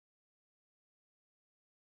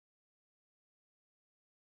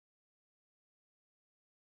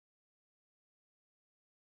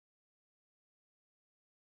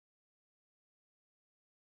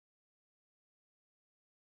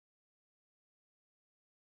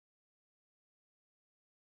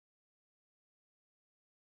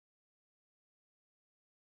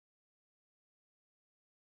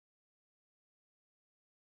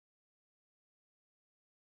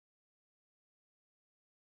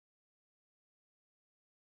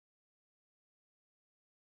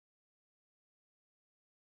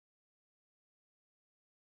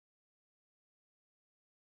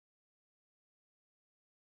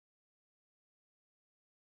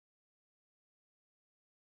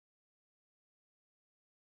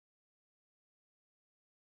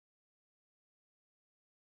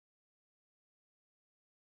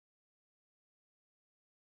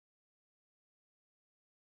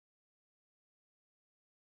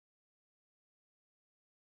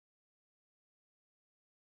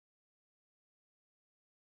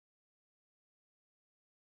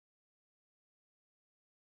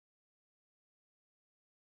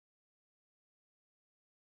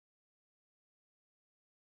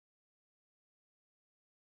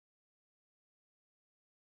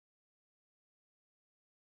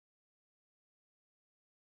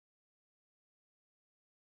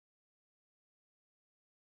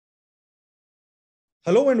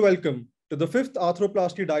Hello and welcome to the 5th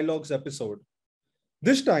Arthroplasty Dialogues episode.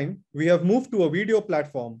 This time, we have moved to a video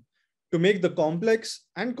platform to make the complex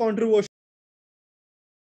and controversial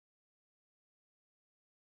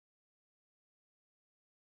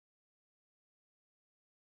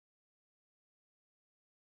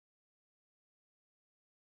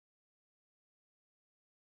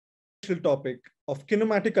topic of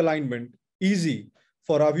kinematic alignment easy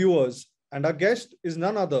for our viewers, and our guest is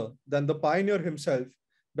none other than the pioneer himself,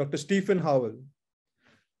 Dr. Stephen Howell.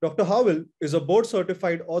 Dr. Howell is a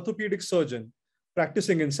board-certified orthopedic surgeon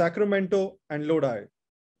practicing in Sacramento and Lodi.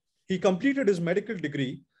 He completed his medical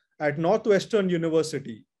degree at Northwestern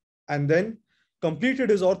University and then completed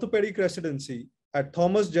his orthopedic residency at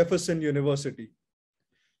Thomas Jefferson University.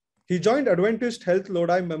 He joined Adventist Health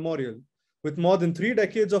Lodi Memorial with more than 3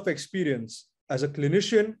 decades of experience as a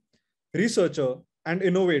clinician, researcher, and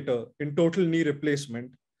innovator in total knee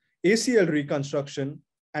replacement, ACL reconstruction,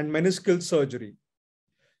 and meniscal surgery.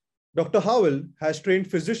 Dr. Howell has trained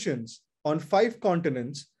physicians on 5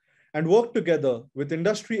 continents and worked together with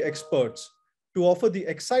industry experts to offer the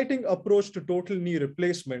exciting approach to total knee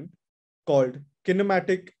replacement called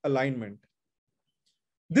kinematic alignment.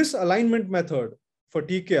 This alignment method for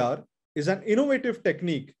TKR is an innovative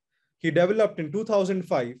technique he developed in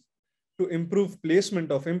 2005 to improve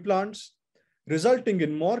placement of implants, resulting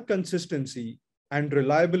in more consistency and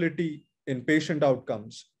reliability in patient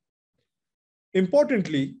outcomes.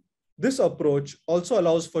 Importantly, this approach also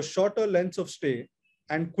allows for shorter lengths of stay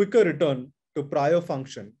and quicker return to prior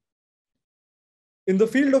function. In the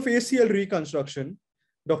field of ACL reconstruction,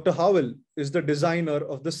 Dr. Howell is the designer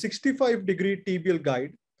of the 65-degree tibial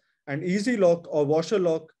guide and easy lock or washer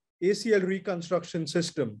lock ACL reconstruction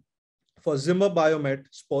system for Zimmer Biomet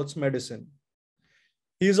Sports Medicine.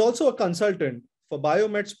 He is also a consultant for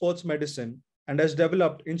Biomet Sports Medicine and has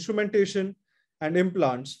developed instrumentation and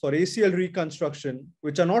implants for ACL reconstruction,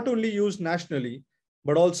 which are not only used nationally,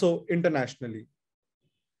 but also internationally.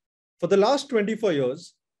 For the last 24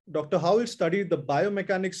 years, Dr. Howell studied the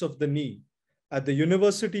biomechanics of the knee at the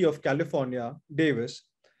University of California, Davis,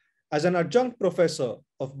 as an adjunct professor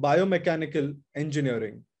of biomechanical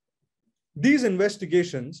engineering. These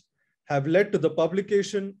investigations have led to the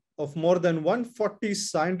publication of more than 140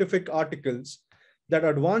 scientific articles that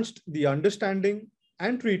advanced the understanding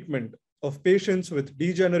and treatment of patients with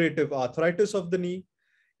degenerative arthritis of the knee,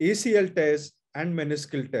 ACL tears, and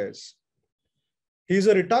meniscal tears. He is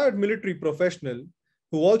a retired military professional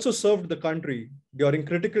who also served the country during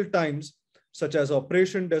critical times such as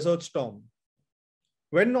Operation Desert Storm.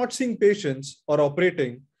 When not seeing patients or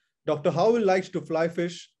operating, Dr. Howell likes to fly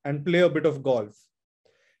fish and play a bit of golf.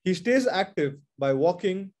 He stays active by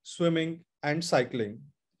walking, swimming, and cycling.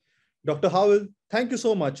 Dr. Howell, thank you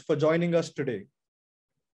so much for joining us today.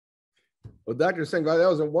 Well, Dr. Sanghavi, that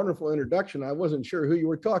was a wonderful introduction. I wasn't sure who you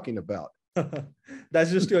were talking about. That's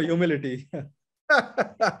just your humility.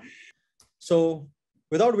 So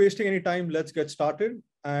without wasting any time, let's get started.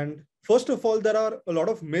 And first of all, there are a lot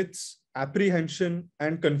of myths, apprehension,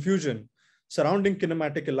 and confusion surrounding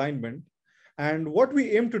kinematic alignment. And what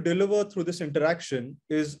we aim to deliver through this interaction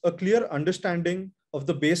is a clear understanding of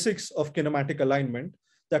the basics of kinematic alignment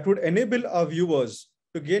that would enable our viewers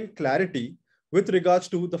to gain clarity with regards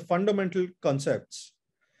to the fundamental concepts.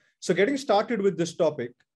 So getting started with this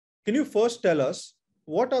topic, can you first tell us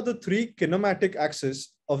what are the 3 kinematic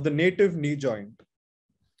axes of the native knee joint?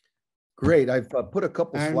 Great. I've put a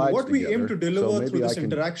couple slides together. And what we aim to deliver through this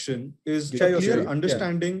interaction is a clear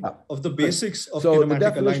understanding of the basics of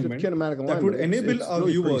kinematic alignment that would enable our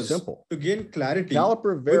viewers to gain clarity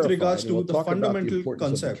with regards to the fundamental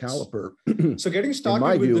concepts. So getting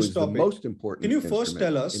started with this topic, can you first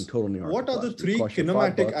tell us what are the 3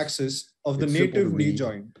 kinematic axes of the native knee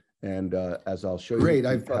joint? And as I'll show you, great.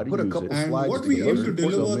 I've put a couple slides. And what we aim to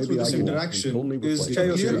deliver through this interaction is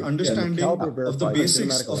a clear understanding of the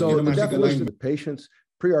basics of kinematic alignment. The patient's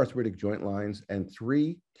pre-arthritic joint lines and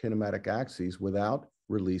 3 kinematic axes without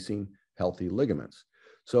releasing healthy ligaments.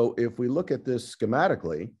 So if we look at this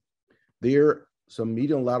schematically, there are some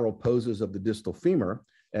medial and lateral poses of the distal femur,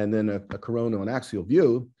 and then a coronal and axial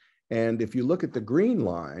view. And if you look at the green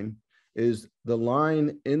line, is the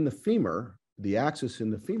line in the femur, the axis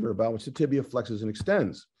in the femur about which the tibia flexes and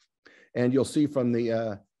extends. And you'll see from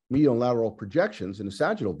the medial and lateral projections in the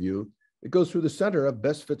sagittal view, it goes through the center of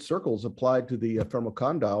best fit circles applied to the femoral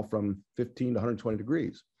condyle from 15 to 120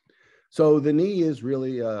 degrees. So the knee is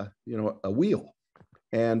really a wheel.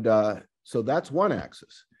 And so that's one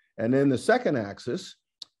axis. And then the second axis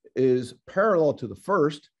is parallel to the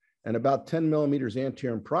first and about 10 millimeters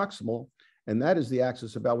anterior and proximal. And that is the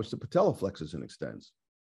axis about which the patella flexes and extends.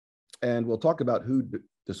 And we'll talk about who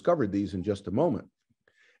discovered these in just a moment.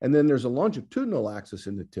 And then there's a longitudinal axis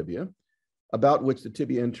in the tibia, about which the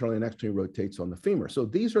tibia internally and externally rotates on the femur. So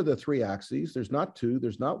these are the three axes. There's not two,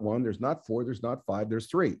 there's not one, there's not four, there's not five, there's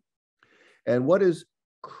three. And what is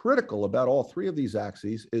critical about all three of these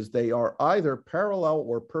axes is they are either parallel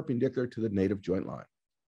or perpendicular to the native joint line.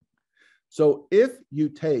 So if you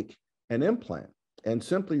take an implant and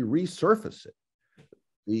simply resurface it,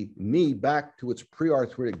 the knee back to its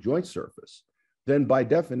pre-arthritic joint surface, then by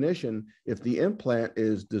definition, if the implant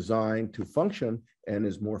is designed to function and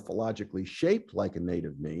is morphologically shaped like a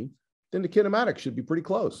native knee, then the kinematic should be pretty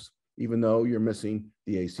close, even though you're missing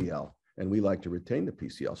the ACL. And we like to retain the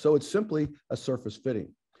PCL. So it's simply a surface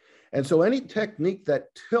fitting. And so any technique that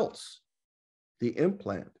tilts the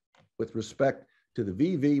implant with respect to the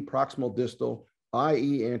VV, proximal distal,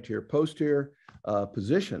 i.e. anterior posterior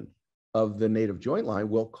position of the native joint line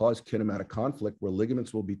will cause kinematic conflict where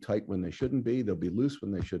ligaments will be tight when they shouldn't be. They'll be loose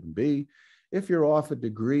when they shouldn't be. If you're off a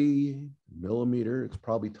degree, millimeter, it's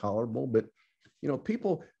probably tolerable. But, you know,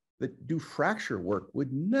 people that do fracture work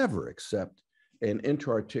would never accept an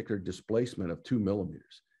intra-articular displacement of 2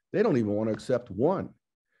 millimeters. They don't even want to accept 1.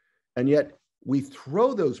 And yet we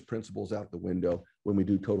throw those principles out the window when we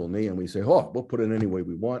do total knee and we say, oh, we'll put it any way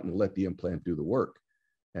we want and let the implant do the work.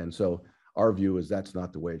 And so our view is that's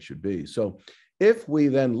not the way it should be. So if we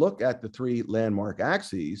then look at the three landmark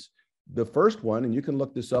axes, the first one, and you can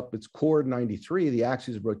look this up, it's cord 93, the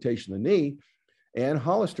axis of rotation of the knee. And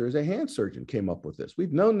Hollister, as a hand surgeon, came up with this.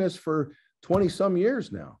 We've known this for 20 some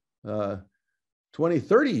years now,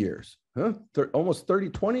 30 years, almost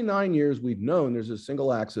 29 years we've known there's a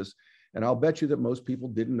single axis. And I'll bet you that most people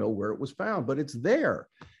didn't know where it was found, but it's there.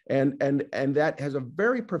 And that has a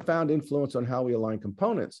very profound influence on how we align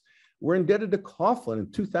components. We're indebted to Coughlin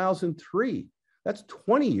in 2003. That's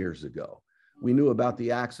 20 years ago. We knew about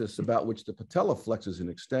the axis about which the patella flexes and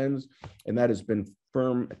extends, and that has been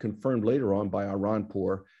confirmed later on by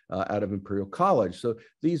Aranpur out of Imperial College. So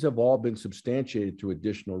these have all been substantiated through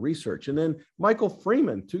additional research. And then Michael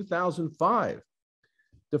Freeman, 2005,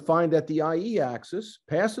 defined that the IE axis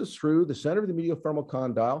passes through the center of the medial femoral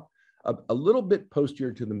condyle, a little bit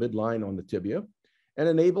posterior to the midline on the tibia, and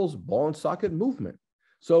enables ball and socket movement.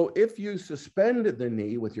 So if you suspend the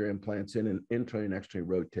knee with your implants in and internally and externally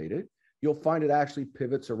rotate it, you'll find it actually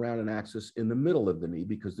pivots around an axis in the middle of the knee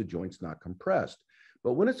because the joint's not compressed.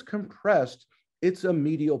 But when it's compressed, it's a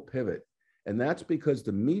medial pivot. And that's because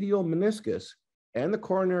the medial meniscus and the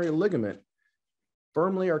coronary ligament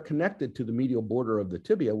firmly are connected to the medial border of the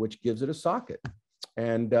tibia, which gives it a socket.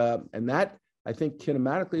 And that, I think,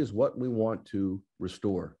 kinematically is what we want to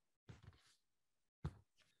restore.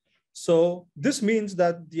 So this means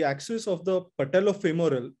that the axis of the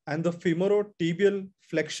patellofemoral and the femorotibial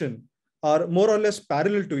flexion are more or less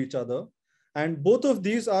parallel to each other. And both of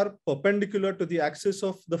these are perpendicular to the axis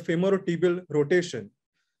of the femorotibial rotation.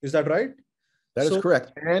 Is that right? That is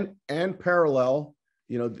correct. And parallel,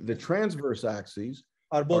 you know, the transverse axes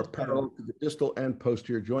are both parallel to the distal and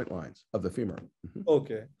posterior joint lines of the femur.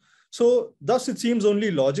 Okay. So thus it seems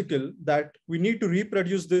only logical that we need to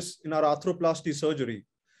reproduce this in our arthroplasty surgery.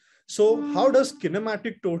 So how does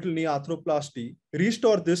kinematic total knee arthroplasty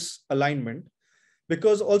restore this alignment?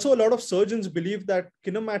 Because also a lot of surgeons believe that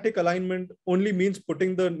kinematic alignment only means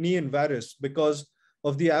putting the knee in varus because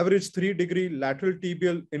of the average 3-degree lateral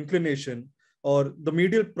tibial inclination or the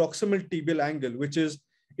medial proximal tibial angle, which is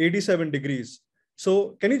 87 degrees.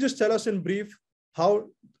 So can you just tell us in brief how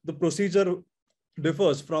the procedure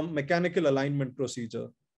differs from mechanical alignment procedure?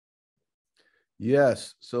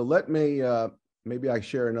 Yes. So let me, maybe I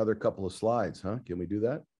share another couple of slides, huh? Can we do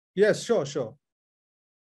that? Yes, sure, sure.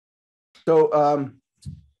 So,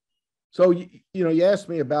 you know, you asked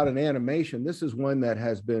me about an animation. This is one that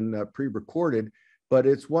has been pre-recorded, but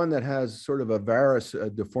it's one that has sort of a varus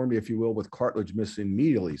deformity, if you will, with cartilage missing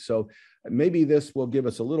medially. So maybe this will give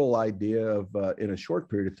us a little idea of, in a short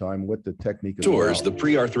period of time, what the technique is. Restores the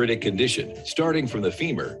pre-arthritic condition, starting from the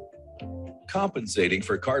femur, compensating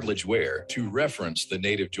for cartilage wear to reference the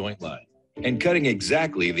native joint line, and cutting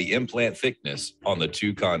exactly the implant thickness on the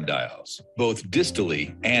two condyles, both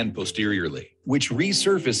distally and posteriorly, which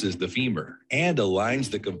resurfaces the femur and aligns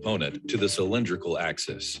the component to the cylindrical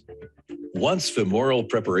axis. Once femoral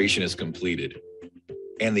preparation is completed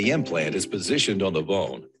and the implant is positioned on the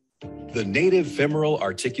bone, the native femoral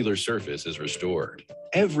articular surface is restored.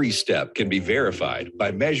 Every step can be verified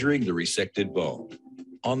by measuring the resected bone.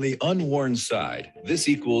 On the unworn side, this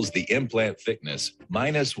equals the implant thickness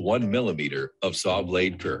minus 1 millimeter of saw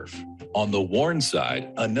blade curve. On the worn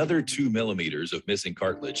side, another 2 millimeters of missing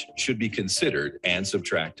cartilage should be considered and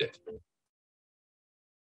subtracted.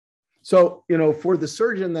 So, for the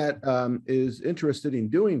surgeon that is interested in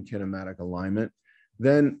doing kinematic alignment,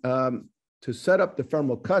 then to set up the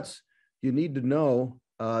femoral cuts, you need to know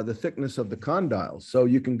the thickness of the condyles. So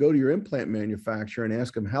you can go to your implant manufacturer and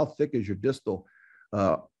ask them, how thick is your distal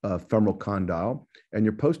femoral condyle and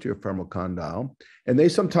your posterior femoral condyle? And they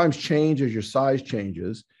sometimes change as your size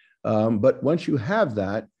changes. But once you have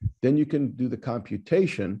that, then you can do the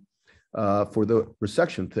computation for the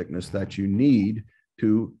resection thickness that you need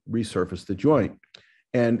to resurface the joint.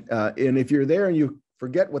 And if you're there and you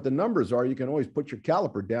forget what the numbers are, you can always put your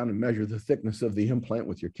caliper down and measure the thickness of the implant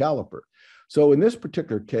with your caliper. So in this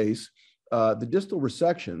particular case, the distal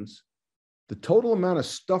resections, the total amount of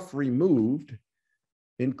stuff removed,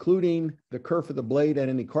 including the kerf of the blade and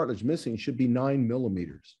any cartilage missing, should be 9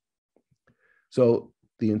 millimeters. So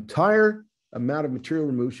the entire amount of material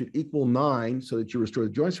removed should equal 9 so that you restore the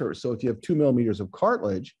joint surface. So if you have 2 millimeters of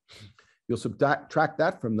cartilage, you'll subtract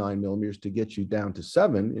that from 9 millimeters to get you down to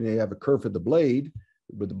 7, and you have a kerf of the blade,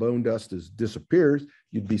 but the bone dust disappears,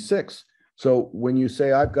 you'd be 6. So when you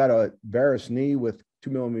say, I've got a varus knee with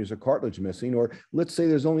 2 millimeters of cartilage missing, or let's say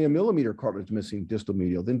there's only 1 millimeter cartilage missing distal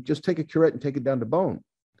medial, then just take a curette and take it down to bone.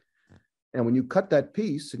 And when you cut that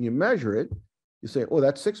piece and you measure it, you say, oh,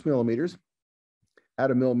 that's 6 millimeters.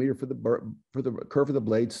 Add 1 millimeter for the kerf of the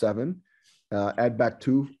blade, 7. Add back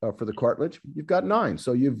 2 for the cartilage, you've got 9.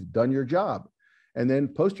 So you've done your job. And then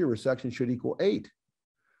posterior resection should equal 8.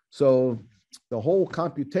 So the whole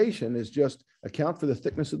computation is just account for the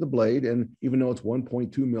thickness of the blade. And even though it's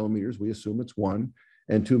 1.2 millimeters, we assume it's 1,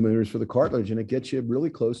 and 2 millimeters for the cartilage. And it gets you really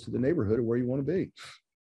close to the neighborhood of where you want to be.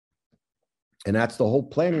 And that's the whole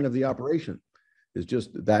planning of the operation, is just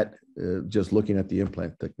that, just looking at the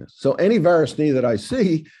implant thickness. So any varus knee that I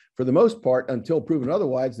see, for the most part, until proven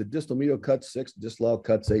otherwise, the distal medial cuts 6, distal lateral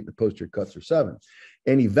cuts 8, the posterior cuts are 7.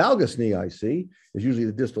 Any valgus knee I see is usually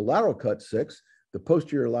the distal lateral cut 6, the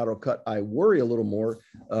posterior lateral cut, I worry a little more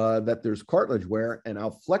that there's cartilage wear, and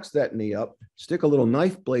I'll flex that knee up, stick a little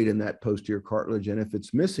knife blade in that posterior cartilage, and if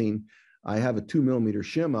it's missing, I have a 2 millimeter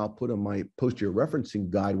shim I'll put on my posterior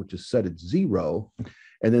referencing guide, which is set at 0.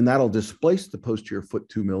 And then that'll displace the posterior foot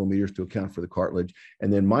 2 millimeters to account for the cartilage.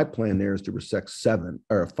 And then my plan there is to resect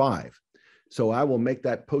 5. So I will make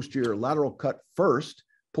that posterior lateral cut first,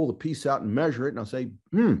 pull the piece out and measure it. And I'll say,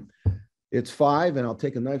 it's 5. And I'll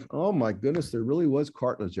take a knife. Oh my goodness, there really was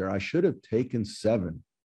cartilage there. I should have taken 7.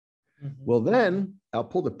 Well, then I'll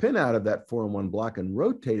pull the pin out of that 4-in-1 block and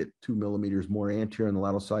rotate it 2 millimeters more anterior on the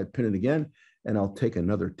lateral side, pin it again, and I'll take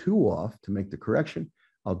another 2 off to make the correction.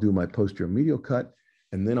 I'll do my posterior medial cut,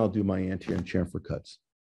 and then I'll do my anterior and chamfer cuts.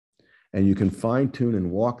 And you can fine tune and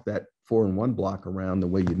walk that 4-in-1 block around the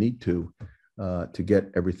way you need to get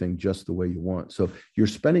everything just the way you want. So you're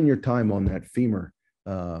spending your time on that femur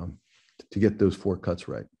to get those 4 cuts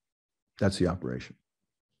right. That's the operation.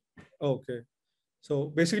 Okay. So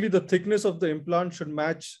basically the thickness of the implant should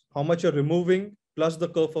match how much you're removing plus the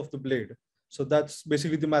curve of the blade. So that's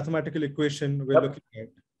basically the mathematical equation we're looking at.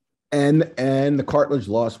 And the cartilage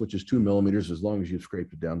loss, which is 2 millimeters, as long as you've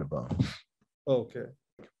scraped it down to bone. Okay.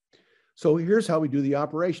 So here's how we do the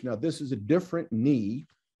operation. Now, this is a different knee,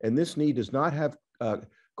 and this knee does not have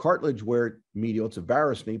cartilage wear medial. It's a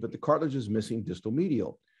varus knee, but the cartilage is missing distal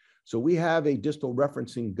medial. So we have a distal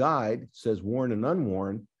referencing guide, says worn and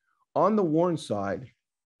unworn. On the worn side,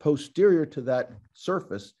 posterior to that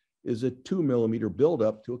surface, is a 2 millimeter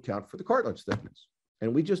buildup to account for the cartilage thickness.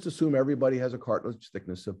 And we just assume everybody has a cartilage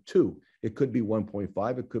thickness of 2. It could be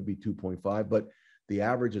 1.5, it could be 2.5, but the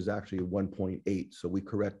average is actually 1.8. So we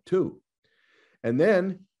correct 2. And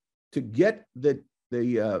then to get the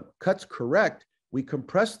cuts correct, we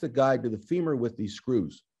compress the guide to the femur with these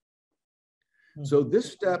screws. So this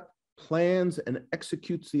step plans and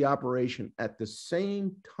executes the operation at the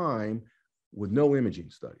same time with no imaging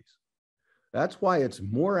studies. That's why it's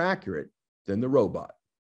more accurate than the robot.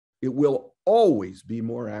 It will always be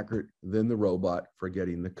more accurate than the robot for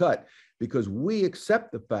getting the cut, because we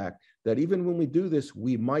accept the fact that even when we do this,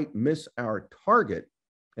 we might miss our target.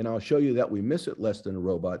 And I'll show you that we miss it less than a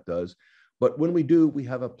robot does. But when we do, we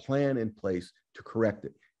have a plan in place to correct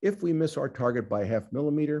it. If we miss our target by 0.5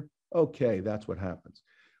 millimeter, okay, that's what happens.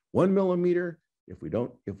 1 millimeter, if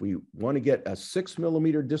we want to get a 6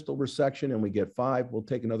 millimeter distal resection and we get 5, we'll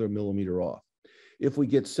take another millimeter off. If we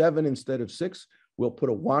get 7 instead of 6, we'll put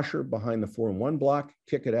a washer behind the 4-in-1 block,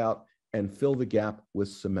 kick it out, and fill the gap with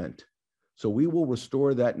cement. So we will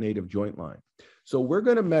restore that native joint line. So we're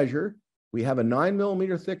going to measure. We have a 9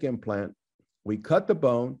 millimeter thick implant. We cut the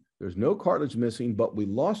bone. There's no cartilage missing, but we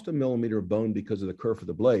lost a millimeter of bone because of the kerf of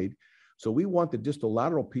the blade. So we want the distal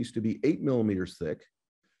lateral piece to be 8 millimeters thick,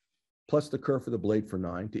 plus the kerf of the blade for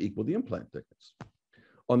 9 to equal the implant thickness.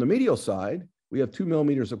 On the medial side, we have 2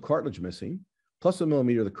 millimeters of cartilage missing, plus a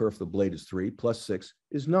millimeter of the kerf of the blade is 3, plus 6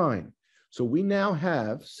 is 9. So we now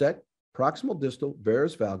have set proximal distal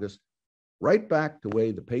varus valgus right back to the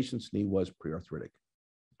way the patient's knee was pre-arthritic.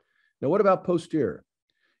 Now, what about posterior?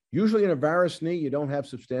 Usually in a varus knee, you don't have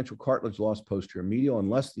substantial cartilage loss posterior medial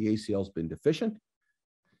unless the ACL has been deficient.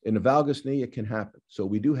 In a valgus knee, it can happen. So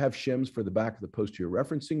we do have shims for the back of the posterior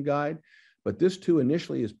referencing guide, but this too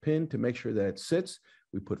initially is pinned to make sure that it sits.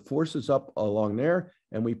 We put forces up along there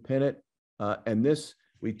and we pin it. And this,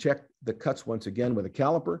 we check the cuts once again with a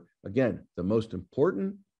caliper. Again, the most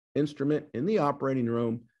important instrument in the operating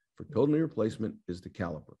room for total knee replacement is the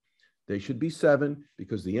caliper. They should be 7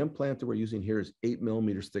 because the implant that we're using here is 8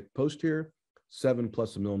 millimeters thick posterior. 7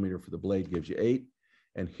 plus a millimeter for the blade gives you 8.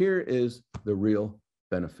 And here is the real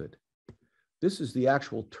benefit. This is the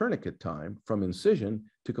actual tourniquet time from incision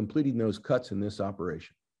to completing those cuts in this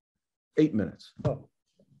operation. 8 minutes. Oh.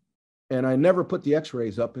 And I never put the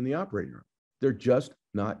x-rays up in the operating room. They're just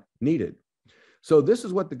not needed. So this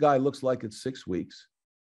is what the guy looks like at 6 weeks.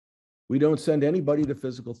 We don't send anybody to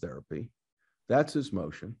physical therapy. That's his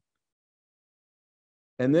motion.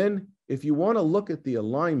 And then if you want to look at the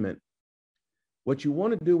alignment, what you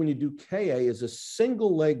want to do when you do KA is a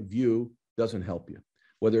single leg view doesn't help you,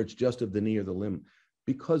 whether it's just of the knee or the limb,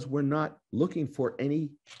 because we're not looking for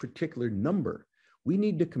any particular number. We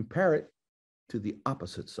need to compare it to the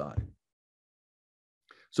opposite side.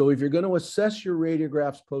 So if you're going to assess your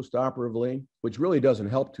radiographs post-operatively, which really doesn't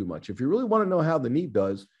help too much, if you really want to know how the knee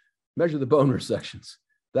does, measure the bone resections.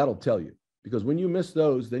 That'll tell you. Because when you miss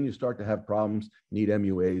those, then you start to have problems, need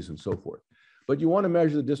MUAs and so forth. But you want to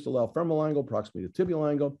measure the distal L-femoral angle, proximity to tibial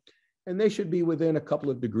angle, and they should be within a couple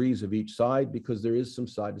of degrees of each side because there is some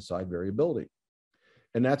side-to-side variability.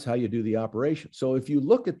 And that's how you do the operation. So if you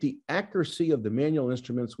look at the accuracy of the manual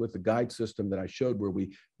instruments with the guide system that I showed where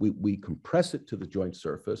we compress it to the joint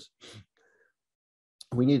surface,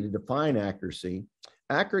 we need to define accuracy.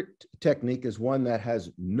 Accurate technique is one that has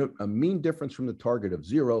a mean difference from the target of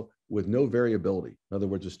 0 with no variability. In other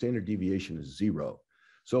words, the standard deviation is 0.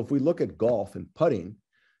 So if we look at golf and putting,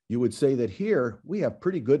 you would say that here we have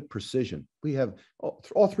pretty good precision. We have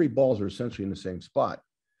all 3 balls are essentially in the same spot,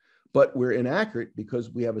 but we're inaccurate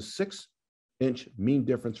because we have a 6-inch mean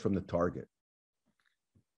difference from the target.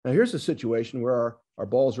 Now here's a situation where our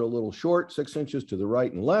balls are a little short, 6 inches to the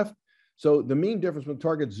right and left. So the mean difference from the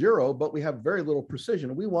target is 0, but we have very little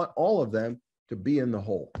precision. We want all of them to be in the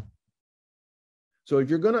hole. So if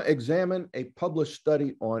you're going to examine a published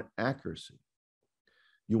study on accuracy,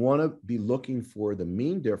 you want to be looking for the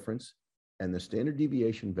mean difference and the standard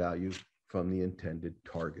deviation value from the intended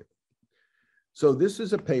target. So this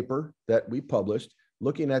is a paper that we published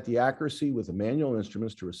looking at the accuracy with the manual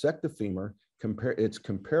instruments to resect the femur. It's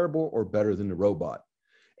comparable or better than the robot.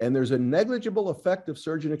 And there's a negligible effect of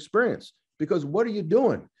surgeon experience because what are you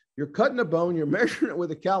doing? You're cutting a bone, you're measuring it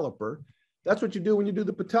with a caliper. That's what you do when you do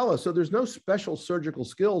the patella. So there's no special surgical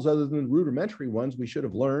skills other than rudimentary ones we should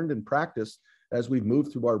have learned and practiced as we've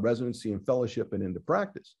moved through our residency and fellowship and into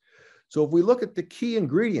practice. So if we look at the key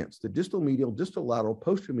ingredients, the distal medial, distal lateral,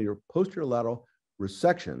 posterior medial, posterior lateral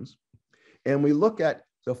resections, and we look at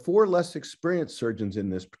the 4 less experienced surgeons in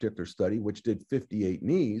this particular study, which did 58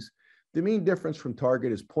 knees, the mean difference from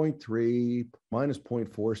target is 0.3 minus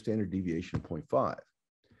 0.4, standard deviation 0.5.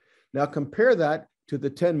 Now compare that to the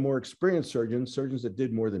 10 more experienced surgeons that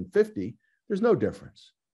did more than 50, there's no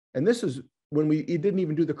difference. And this is when we didn't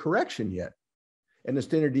even do the correction yet. And the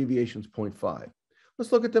standard deviation is 0.5.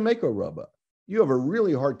 Let's look at the Mako robot. You have a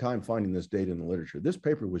really hard time finding this data in the literature. This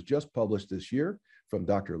paper was just published this year from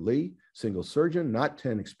Dr. Lee, single surgeon, not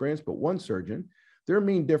 10 experienced, but 1 surgeon. Their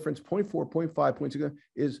mean difference, 0.4, 0.5, 0.6,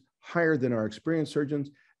 is higher than our experienced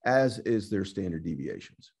surgeons, as is their standard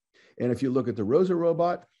deviations. And if you look at the Rosa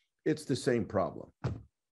robot, it's the same problem.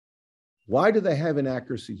 Why do they have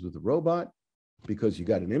inaccuracies with the robot? Because you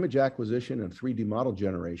got an image acquisition and 3D model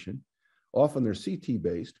generation. Often they're CT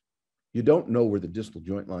based. You don't know where the distal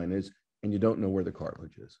joint line is, and you don't know where the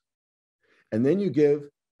cartilage is. And then you give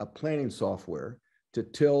a planning software to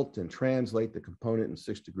tilt and translate the component in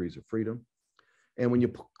 6 degrees of freedom. And when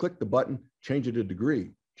you click the button, change it a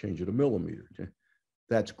degree, change it a millimeter.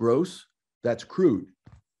 That's gross, that's crude,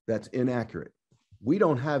 that's inaccurate. We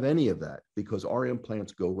don't have any of that because our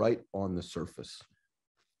implants go right on the surface.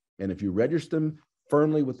 And if you register them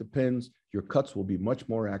firmly with the pins, your cuts will be much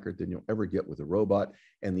more accurate than you'll ever get with a robot.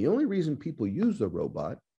 And the only reason people use the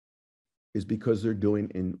robot is because they're doing,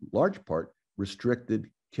 in large part, restricted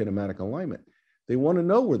kinematic alignment. They want to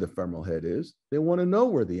know where the femoral head is. They want to know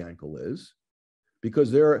where the ankle is.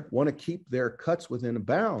 because they want to keep their cuts within a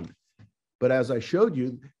bound. But as I showed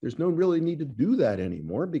you, there's no really need to do that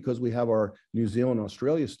anymore because we have our New Zealand,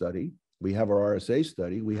 Australia study, we have our RSA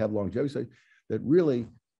study, we have longevity study, that really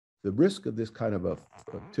the risk of this kind of a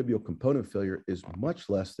tibial component failure is much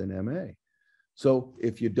less than MA. So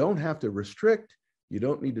if you don't have to restrict, you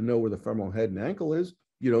don't need to know where the femoral head and ankle is,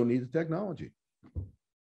 you don't need the technology.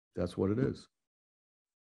 That's what it is.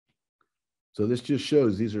 So this just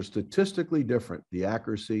shows these are statistically different. The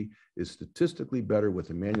accuracy is statistically better with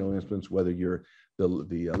the manual instruments, whether you're the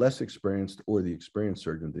less experienced or the experienced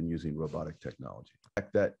surgeon, than using robotic technology.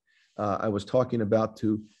 That I was talking about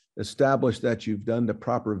to establish that you've done the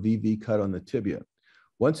proper VV cut on the tibia.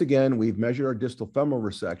 Once again, we've measured our distal femoral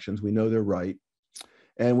resections. We know they're right.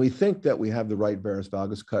 And we think that we have the right varus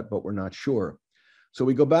valgus cut, but we're not sure. So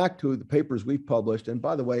we go back to the papers we've published. And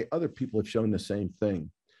by the way, other people have shown the same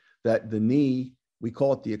thing, that the knee, we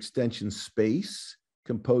call it the extension space,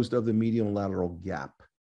 composed of the medial and lateral gap.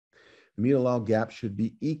 The medial lateral gap should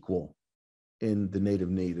be equal in the native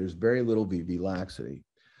knee. There's very little VV laxity.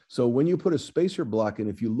 So when you put a spacer block in,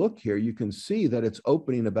 if you look here, you can see that it's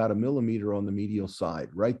opening about 1 millimeter on the medial side,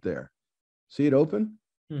 right there. See it open?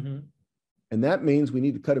 Mm-hmm. And that means we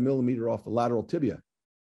need to cut 1 millimeter off the lateral tibia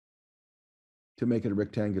to make it a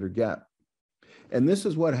rectangular gap. And this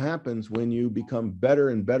is what happens when you become better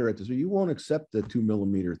and better at this. You won't accept the 2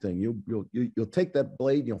 millimeter thing. You'll take that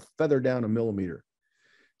blade, you'll feather down 1 millimeter.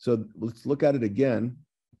 So let's look at it again.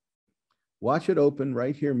 Watch it open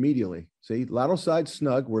right here medially. See, lateral side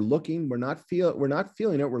snug. We're looking, we're not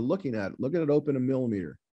feeling it, we're looking at it. Look at it open 1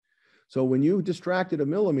 millimeter. So when you distracted 1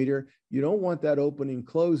 millimeter, you don't want that opening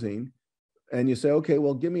closing. And you say, okay,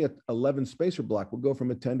 well, give me a 11 spacer block. We'll go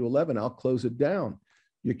from a 10 to 11. I'll close it down.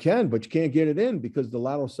 You can, but you can't get it in because the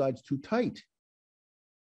lateral side's too tight.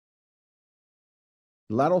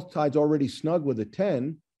 The lateral side's already snug with a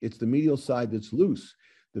 10. It's the medial side that's loose.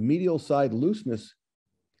 The medial side looseness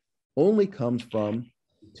only comes from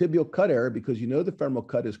tibial cut error, because you know the femoral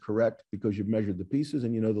cut is correct because you've measured the pieces,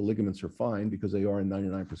 and you know the ligaments are fine because they are in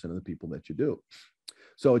 99% of the people that you do.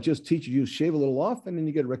 So it just teaches you to shave a little off, and then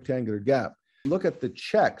you get a rectangular gap. Look at the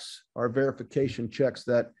checks, our verification checks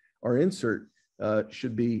that our insert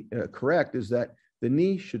should be correct, is that the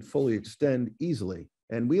knee should fully extend easily.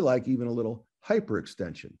 And we like even a little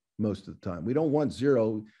hyperextension most of the time. We don't want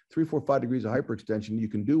 0, 3, 4, 5 degrees of hyperextension you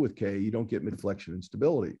can do with KA. You don't get mid-flexion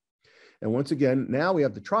instability. And once again, now we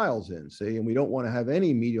have the trials in, see, and we don't want to have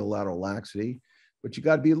any medial lateral laxity, but you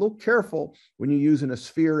got to be a little careful when you're using a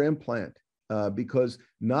sphere implant. Because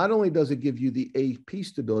not only does it give you the AP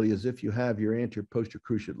stability as if you have your anterior posterior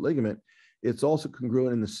cruciate ligament, it's also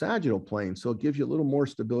congruent in the sagittal plane. So it gives you a little more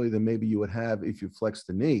stability than maybe you would have if you flex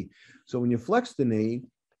the knee. So when you flex the knee,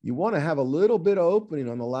 you want to have a little bit of opening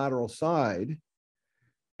on the lateral side.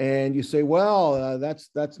 And you say, well, that's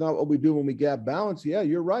not what we do when we gap balance. Yeah,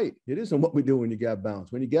 you're right. It isn't what we do when you gap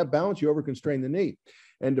balance. When you gap balance, you overconstrain the knee.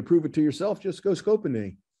 And to prove it to yourself, just go scope a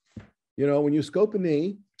knee. You know, when you scope a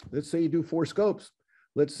knee, let's say you do 4 scopes.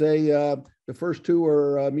 Let's say the first 2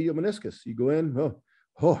 are medial meniscus. You go in,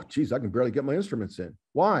 geez, I can barely get my instruments in.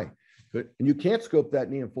 Why? And you can't scope that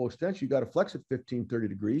knee in full extension. You got to flex it 15, 30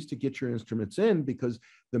 degrees to get your instruments in, because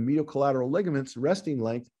the medial collateral ligaments resting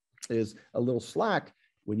length is a little slack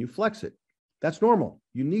when you flex it. That's normal.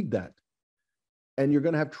 You need that. And you're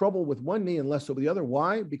going to have trouble with one knee and less so with the other.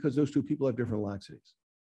 Why? Because those 2 people have different laxities.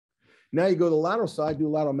 Now you go to the lateral side, do a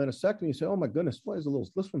lateral meniscectomy. You say, oh my goodness, this one's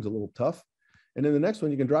a little tough. And then the next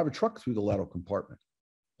one, you can drive a truck through the lateral compartment.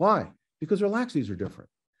 Why? Because their laxities are different.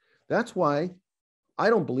 That's why I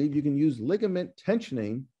don't believe you can use ligament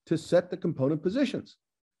tensioning to set the component positions.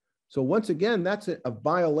 So once again, that's a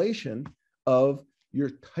violation of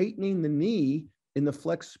you're tightening the knee in the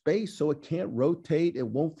flex space so it can't rotate. It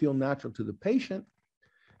won't feel natural to the patient.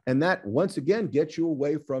 And that, once again, gets you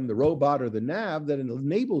away from the robot or the nav that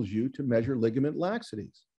enables you to measure ligament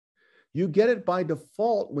laxities. You get it by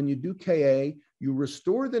default when you do KA. You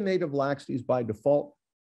restore the native laxities by default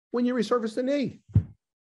when you resurface the knee.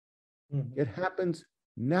 Mm-hmm. It happens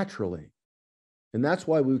naturally. And that's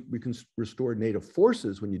why we can restore native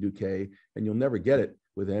forces when you do KA, and you'll never get it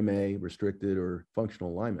with MA, restricted, or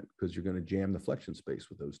functional alignment, because you're going to jam the flexion space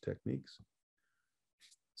with those techniques.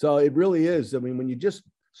 So it really is. I mean, when you just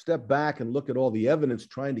step back and look at all the evidence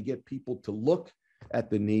trying to get people to look at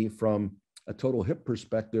the knee from a total hip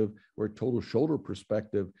perspective or a total shoulder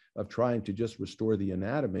perspective of trying to just restore the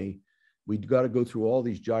anatomy, we've got to go through all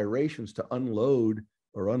these gyrations to unload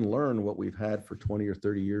or unlearn what we've had for 20 or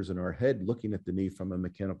 30 years in our head, looking at the knee from a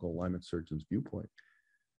mechanical alignment surgeon's viewpoint.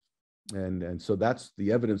 And so that's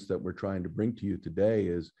the evidence that we're trying to bring to you today,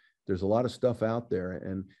 is There's a lot of stuff out there.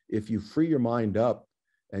 And if you free your mind up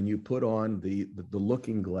and you put on the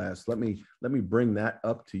looking glass, let me bring that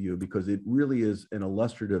up to you, because it really is an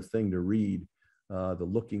illustrative thing to read. The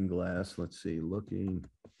looking glass, let's see, looking,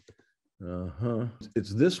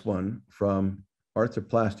 it's this one from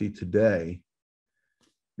Arthroplasty Today.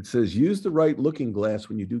 It says, use the right looking glass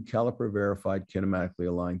when you do caliper verified kinematically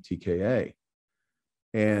aligned TKA.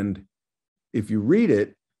 And if you read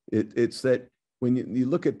it, it's that when you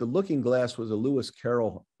look at the looking glass was a Lewis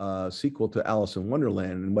Carroll sequel to Alice in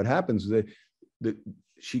Wonderland. And what happens is that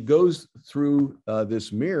she goes through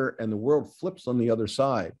this mirror and the world flips on the other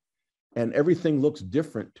side and everything looks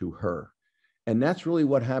different to her. And that's really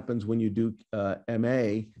what happens when you do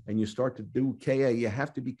MA and you start to do KA. You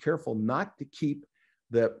have to be careful not to keep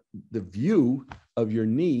the view of your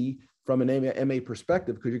knee from an MA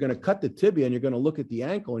perspective, because you're going to cut the tibia and you're going to look at the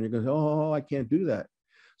ankle and you're going to say, oh, I can't do that.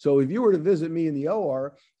 So if you were to visit me in the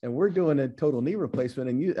OR and we're doing a total knee replacement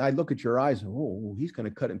and I look at your eyes and, oh, he's going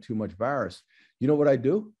to cut in too much varus. You know what I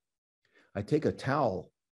do? I take a towel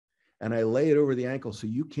and I lay it over the ankle so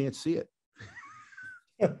you can't see it.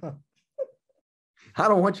 I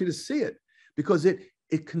don't want you to see it because it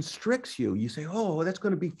constricts you. You say, oh, that's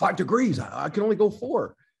going to be 5 degrees. I can only go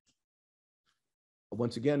 4.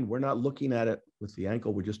 Once again, we're not looking at it with the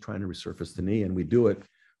ankle. We're just trying to resurface the knee. And we do it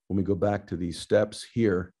when we go back to these steps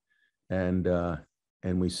here. And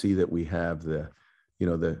we see that we have the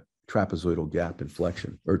trapezoidal gap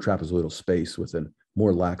inflection or trapezoidal space with a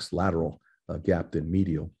more lax lateral gap than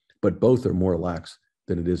medial. But both are more lax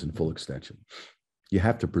than it is in full extension. You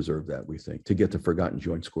have to preserve that, we think, to get the forgotten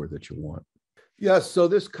joint score that you want. Yes, so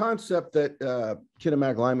this concept that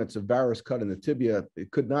kinematic alignments of varus cut in the tibia, it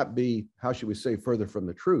could not be, how should we say, further from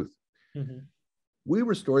the truth. Mm-hmm. We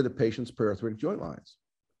restore the patient's periarthritic joint lines.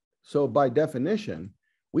 So by definition,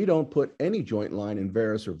 we don't put any joint line in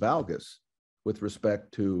varus or valgus with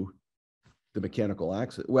respect to the mechanical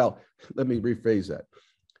axis. Well, let me rephrase that.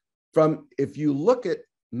 If you look at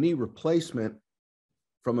knee replacement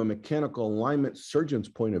from a mechanical alignment surgeon's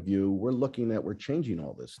point of view, we're changing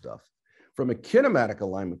all this stuff. From a kinematic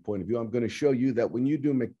alignment point of view, I'm going to show you that when you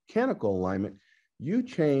do mechanical alignment, you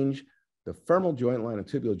change the femoral joint line and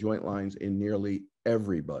tibial joint lines in nearly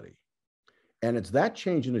everybody. And it's that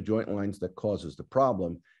change in the joint lines that causes the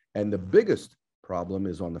problem. And the biggest problem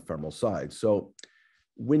is on the femoral side. So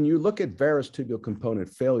when you look at varus tibial component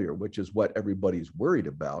failure, which is what everybody's worried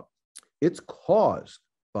about, it's caused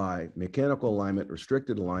by mechanical alignment,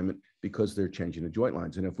 restricted alignment, because they're changing the joint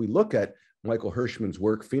lines. And if we look at Michael Hirschman's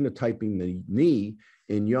work, phenotyping the knee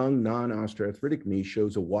in young non-osteoarthritic knee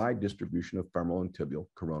shows a wide distribution of femoral and tibial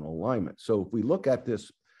coronal alignment. So if we look at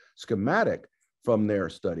this schematic from their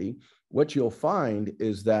study, what you'll find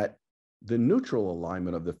is that the neutral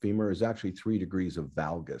alignment of the femur is actually 3 degrees of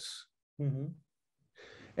valgus. Mm-hmm.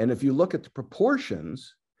 And if you look at the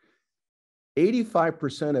proportions,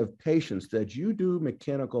 85% of patients that you do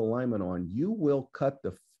mechanical alignment on, you will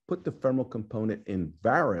put the femoral component in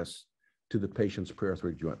varus to the patient's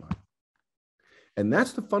periarthritic joint line. And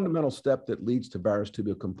that's the fundamental step that leads to varus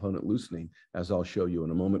tibial component loosening, as I'll show you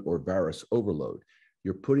in a moment, or varus overload.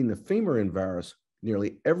 You're putting the femur in varus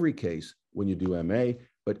nearly every case when you do MA,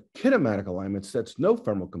 but kinematic alignment sets no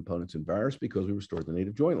femoral components in varus because we restored the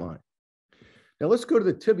native joint line. Now let's go to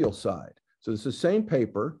the tibial side. So it's the same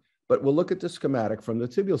paper, but we'll look at the schematic from the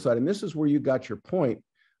tibial side. And this is where you got your point,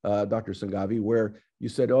 Dr. Sanghavi, where you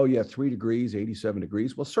said, oh yeah, 3 degrees, 87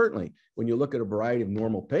 degrees. Well, certainly when you look at a variety of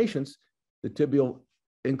normal patients, the tibial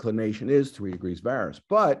inclination is 3 degrees varus.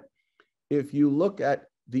 But if you look at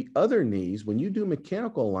the other knees, when you do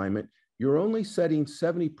mechanical alignment, you're only setting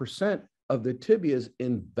 70% of the tibias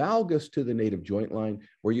in valgus to the native joint line,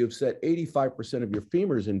 where you've set 85% of your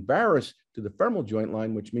femurs in varus to the femoral joint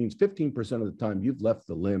line, which means 15% of the time you've left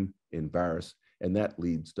the limb in varus, and that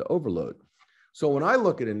leads to overload. So when I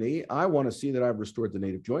look at a knee, I want to see that I've restored the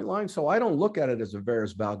native joint line. So I don't look at it as a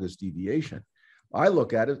varus valgus deviation. I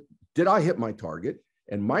look at it, did I hit my target?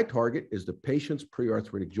 And my target is the patient's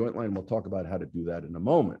pre-arthritic joint line. We'll talk about how to do that in a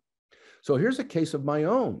moment. So here's a case of my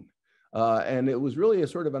own. And it was really a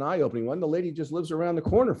sort of an eye-opening one. The lady just lives around the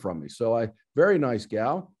corner from me. So very nice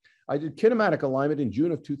gal. I did kinematic alignment in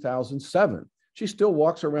June of 2007. She still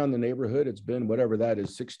walks around the neighborhood. It's been whatever that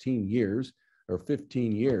is, 16 years or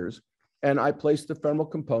 15 years. And I placed the femoral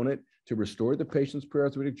component to restore the patient's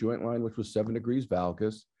pre-arthritic joint line, which was 7 degrees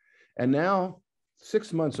valgus. And now,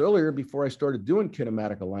 6 months earlier, before I started doing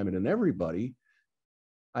kinematic alignment in everybody,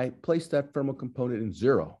 I placed that femoral component in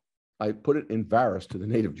 0. I put it in varus to the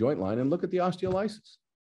native joint line, and look at the osteolysis.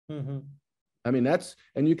 Mm-hmm. I mean,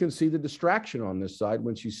 and you can see the distraction on this side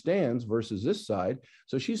when she stands versus this side.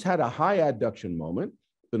 So she's had a high adduction moment,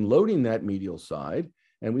 been loading that medial side,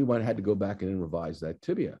 and we had to go back in and revise that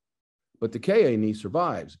tibia. But the KA knee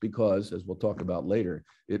survives because, as we'll talk about later,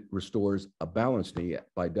 it restores a balanced knee.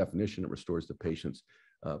 By definition, it restores the patient's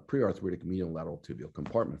pre-arthritic medial lateral tibial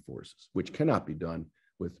compartment forces, which cannot be done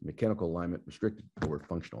with mechanical alignment, restricted, or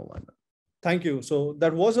functional alignment. Thank you. So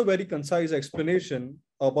that was a very concise explanation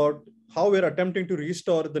about how we're attempting to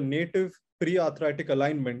restore the native pre-arthritic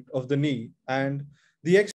alignment of the knee. And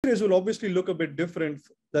the X-rays will obviously look a bit different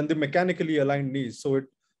than the mechanically aligned knees. So it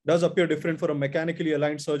does appear different for a mechanically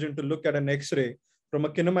aligned surgeon to look at an X-ray from a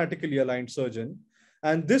kinematically aligned surgeon.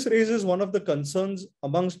 And this raises one of the concerns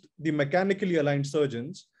amongst the mechanically aligned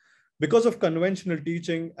surgeons, because of conventional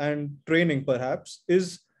teaching and training perhaps,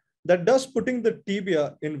 is that does putting the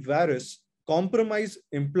tibia in varus compromise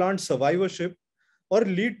implant survivorship or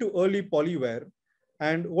lead to early polywear?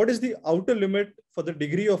 And what is the outer limit for the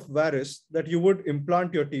degree of varus that you would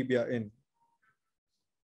implant your tibia in?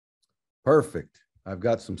 Perfect. I've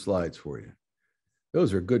got some slides for you.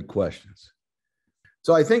 Those are good questions.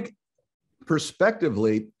 So I think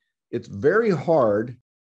prospectively, it's very hard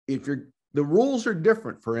if the rules are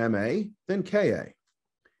different for MA than KA.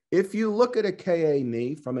 If you look at a KA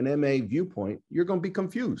knee from an MA viewpoint, you're going to be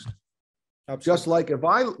confused. Absolutely. Just like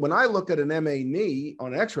when I look at an MA knee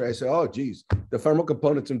on X-ray, I say, oh, geez, the femoral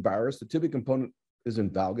component's in varus, the tibia component is in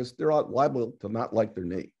valgus. They're all liable to not like their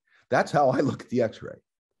knee. That's how I look at the X-ray.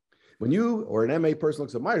 When you or an MA person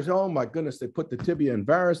looks at mine, oh my goodness, they put the tibia in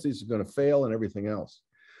varus, these are going to fail and everything else.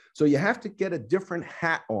 So you have to get a different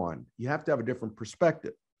hat on. You have to have a different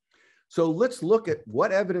perspective. So let's look at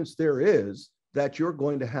what evidence there is that you're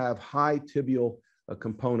going to have high tibial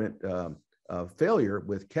component failure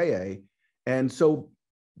with KA. And so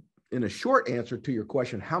in a short answer to your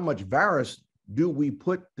question, how much varus do we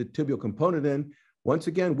put the tibial component in? Once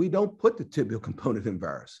again, we don't put the tibial component in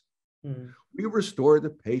varus. Mm-hmm. We restore the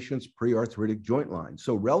patient's pre-arthritic joint line.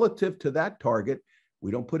 So relative to that target,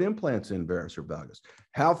 we don't put implants in varus or valgus.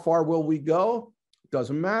 How far will we go?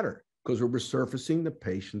 Doesn't matter, because we're resurfacing the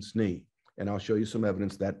patient's knee. And I'll show you some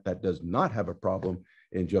evidence that that does not have a problem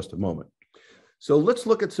in just a moment. So let's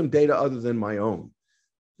look at some data other than my own.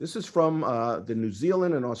 This is from the New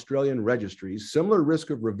Zealand and Australian registries. Similar risk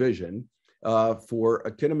of revision for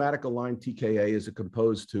a kinematic aligned TKA as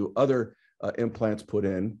opposed to other implants put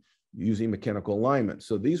in using mechanical alignment.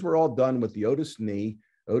 So these were all done with the Otis knee,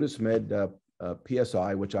 Otis Med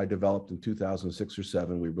PSI, which I developed in 2006 or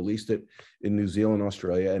 7. We released it in New Zealand,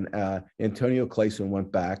 Australia, and Antonio Clayson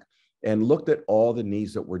went back and looked at all the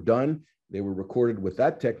knees that were done. They were recorded with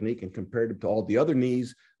that technique and compared it to all the other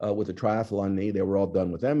knees with a triathlon knee. They were all done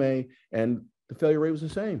with MA, and the failure rate was the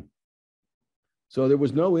same. So there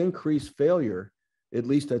was no increased failure, at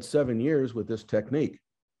least at 7 years, with this technique.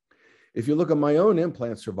 If you look at my own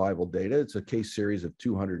implant survival data, it's a case series of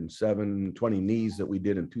 220 knees that we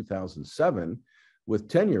did in 2007 with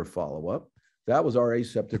 10-year follow-up. That was our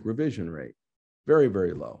aseptic revision rate, very,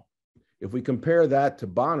 very low. If we compare that to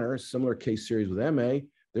Bonner, similar case series with MA,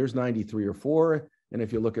 there's 93 or 4. And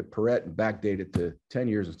if you look at Perrette and backdate it to 10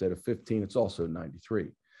 years instead of 15, it's also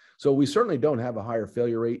 93. So we certainly don't have a higher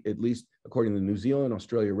failure rate, at least according to the New Zealand,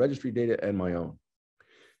 Australia registry data and my own.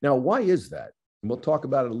 Now, why is that? And we'll talk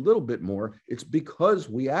about it a little bit more. It's because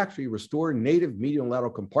we actually restore native medial and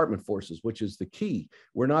lateral compartment forces, which is the key.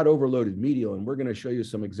 We're not overloaded medial, and we're going to show you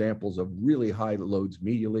some examples of really high loads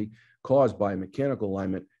medially caused by mechanical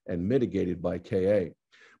alignment and mitigated by KA.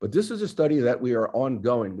 But this is a study that we are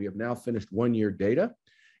ongoing. We have now finished 1 year data,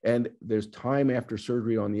 and there's time after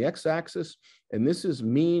surgery on the x-axis, and this is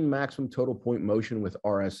mean maximum total point motion with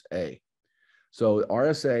RSA. So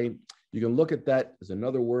RSA, you can look at that as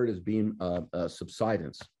another word as being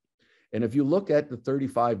subsidence. And if you look at the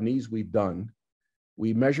 35 knees we've done,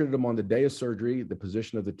 we measured them on the day of surgery, the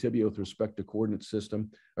position of the tibia with respect to coordinate system,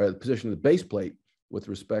 or the position of the base plate with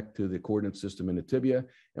respect to the coordinate system in the tibia.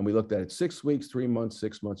 And we looked at it 6 weeks, 3 months,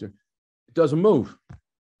 6 months. It doesn't move.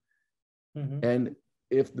 Mm-hmm. And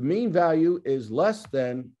if the mean value is less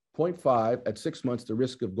than 0.5 at 6 months, the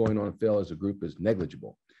risk of going on and fail as a group is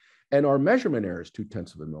negligible. And our measurement error is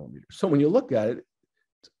 0.2 millimeters. So when you look at it,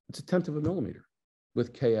 it's 0.1 millimeter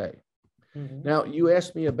with KA. Mm-hmm. Now, you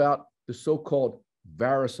asked me about the so-called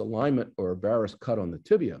varus alignment or varus cut on the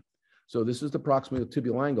tibia. So this is the proximal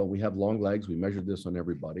tibial angle. We have long legs. We measured this on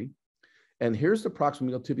everybody. And here's the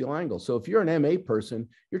proximal tibial angle. So if you're an MA person,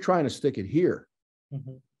 you're trying to stick it here.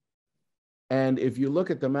 Mm-hmm. And if you look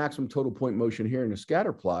at the maximum total point motion here in the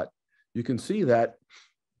scatter plot, you can see that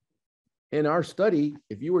in our study,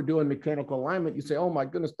 if you were doing mechanical alignment, you say, oh my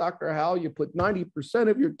goodness, Dr. Howell, you put 90%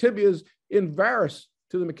 of your tibias in Varus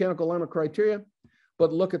to the mechanical alignment criteria,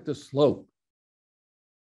 but look at the slope.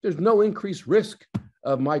 There's no increased risk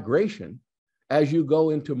of migration as you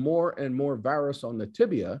go into more and more Varus on the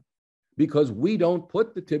tibia, because we don't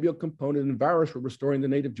put the tibial component in Varus for restoring the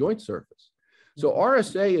native joint surface. So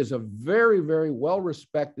RSA is a very, very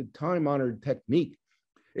well-respected, time-honored technique.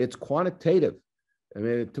 It's quantitative. I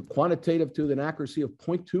mean, it's quantitative to an accuracy of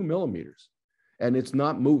 0.2 millimeters, and it's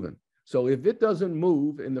not moving. So if it doesn't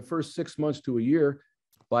move in the first 6 months to a year,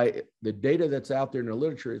 by the data that's out there in the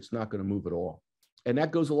literature, it's not going to move at all. And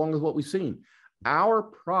that goes along with what we've seen. Our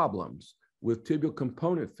problems with tibial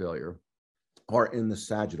component failure are in the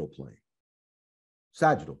sagittal plane.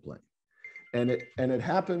 Sagittal plane. And it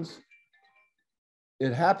happens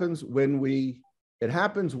when we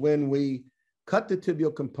cut the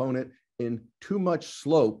tibial component in too much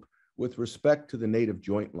slope with respect to the native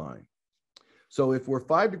joint line. So if we're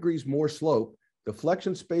 5 degrees more slope, the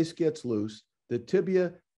flexion space gets loose, the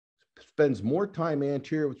tibia spends more time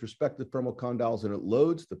anterior with respect to the femoral condyles, and it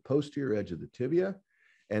loads the posterior edge of the tibia,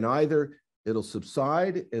 and either it'll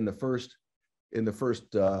subside in the first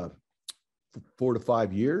 4 to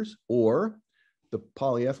 5 years, or the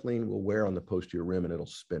polyethylene will wear on the posterior rim and it'll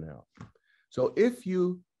spin out. So if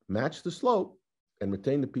you match the slope and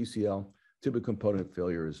retain the PCL, tibial component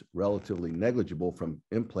failure is relatively negligible from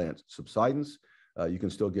implant subsidence. You can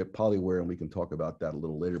still get polywear, and we can talk about that a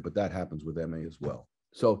little later, but that happens with MA as well.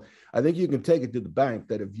 So I think you can take it to the bank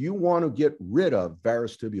that if you want to get rid of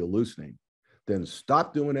varus tibial loosening, then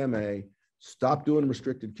stop doing MA, stop doing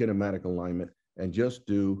restricted kinematic alignment, and just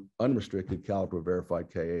do unrestricted caliper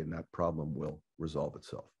verified KA, and that problem will resolve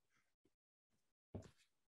itself.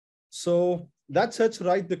 So that sets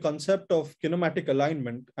right the concept of kinematic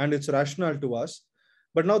alignment and its rationale to us.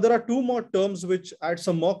 But now there are two more terms which add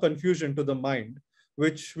some more confusion to the mind,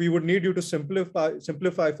 which we would need you to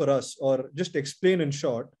simplify for us, or just explain in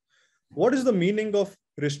short. What is the meaning of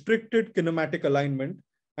restricted kinematic alignment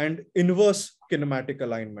and inverse kinematic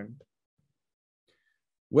alignment?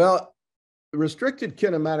 Well, restricted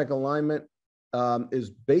kinematic alignment is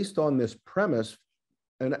based on this premise,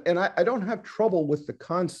 and I don't have trouble with the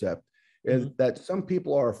concept, is that some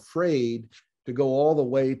people are afraid to go all the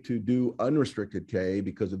way to do unrestricted KA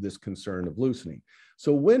because of this concern of loosening.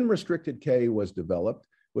 So when restricted KA was developed,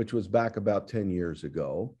 which was back about 10 years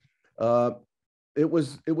ago, it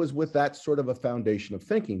was with that sort of a foundation of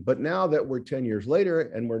thinking. But now that we're 10 years later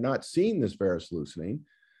and we're not seeing this varus loosening,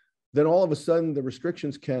 then all of a sudden the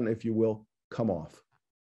restrictions can, if you will, come off.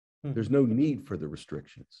 There's no need for the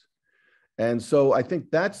restrictions. And so I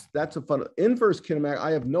think that's a fun inverse kinematic.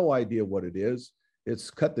 I have no idea what it is.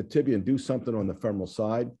 It's cut the tibia and do something on the femoral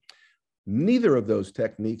side. Neither of those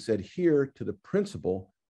techniques adhere to the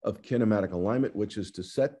principle of kinematic alignment, which is to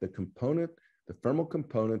set the component, the femoral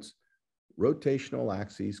component's rotational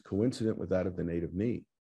axes coincident with that of the native knee.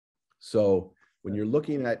 So when you're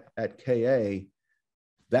looking at KA,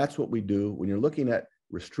 that's what we do. When you're looking at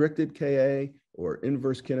restricted KA or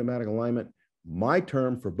inverse kinematic alignment, my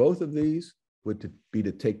term for both of these would be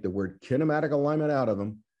to take the word kinematic alignment out of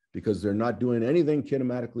them, because they're not doing anything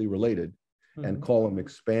kinematically related, and call them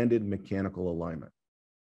expanded mechanical alignment.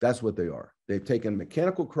 That's what they are. They've taken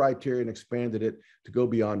mechanical criteria and expanded it to go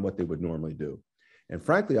beyond what they would normally do. And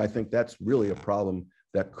frankly, I think that's really a problem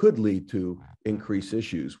that could lead to increased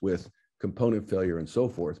issues with component failure and so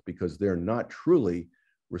forth, because they're not truly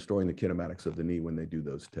restoring the kinematics of the knee when they do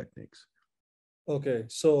those techniques. Okay,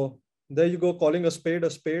 so there you go, calling a spade a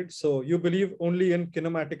spade. So you believe only in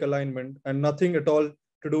kinematic alignment and nothing at all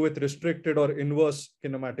to do with restricted or inverse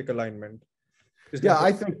kinematic alignment. Yeah,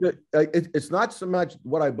 I think that it's not so much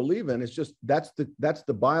what I believe in. It's just that's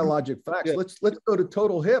the biologic facts. Yeah. Let's go to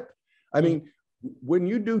total hip. I mean, when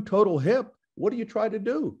you do total hip, what do you try to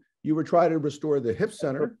do? You would try to restore the hip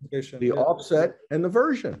center, the offset, and the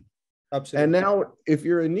version. Absolutely. And now, if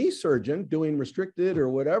you're a knee surgeon doing restricted or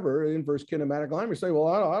whatever, inverse kinematic alignment, you say, well,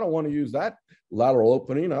 I don't want to use that lateral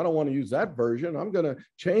opening. I don't want to use that version. I'm going to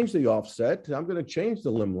change the offset. I'm going to change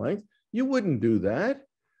the limb length. You wouldn't do that.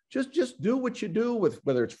 Just do what you do with,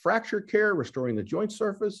 whether it's fracture care, restoring the joint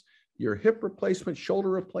surface, your hip replacement, shoulder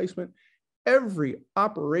replacement. Every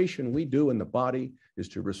operation we do in the body is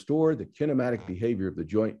to restore the kinematic behavior of the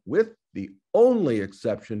joint, with the only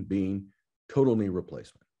exception being total knee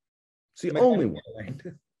replacement. It's the only one.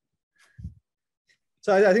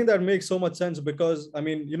 So I think that makes so much sense, because, I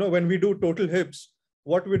mean, you know, when we do total hips,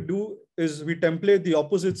 what we do is we template the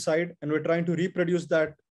opposite side and we're trying to reproduce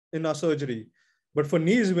that in our surgery. But for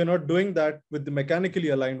knees, we're not doing that with the mechanically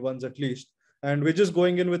aligned ones, at least. And we're just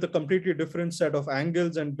going in with a completely different set of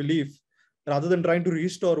angles and belief rather than trying to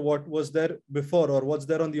restore what was there before or what's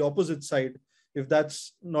there on the opposite side, if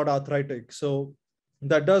that's not arthritic. So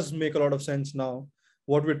that does make a lot of sense now,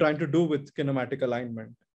 what we're trying to do with kinematic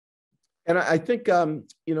alignment. And I think,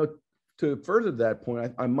 you know, to further that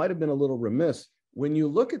point, I might have been a little remiss. When you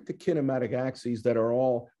look at the kinematic axes that are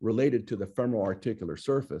all related to the femoral articular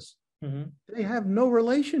surface, they have no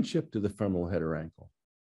relationship to the femoral head or ankle.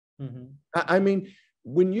 I mean,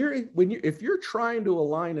 if you're trying to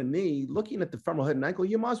align a knee, looking at the femoral head and ankle,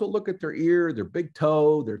 you might as well look at their ear, their big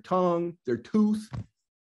toe, their tongue, their tooth.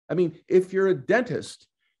 I mean, if you're a dentist,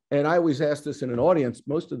 and I always ask this in an audience,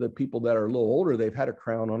 most of the people that are a little older, they've had a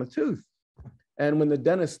crown on a tooth. And when the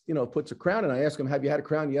dentist, you know, puts a crown and I ask them, have you had a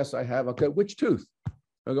crown? Yes, I have. Okay, which tooth?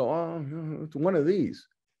 I go, oh, it's one of these.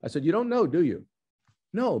 I said, you don't know, do you?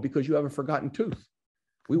 No, because you have a forgotten tooth.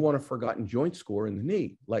 We want a forgotten joint score in the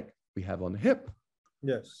knee, like we have on the hip.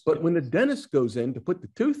 Yes. But when the dentist goes in to put the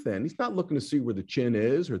tooth in, he's not looking to see where the chin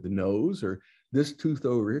is or the nose or this tooth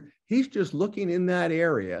over here. He's just looking in that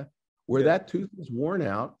area where that tooth is worn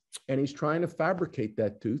out, and he's trying to fabricate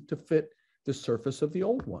that tooth to fit the surface of the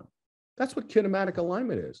old one. That's what kinematic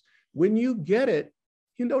alignment is. When you get it,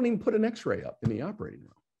 you don't even put an x-ray up in the operating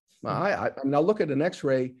room. I mean, I'll look at an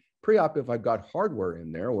x-ray pre-op if I've got hardware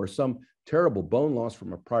in there or some terrible bone loss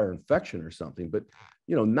from a prior infection or something. But,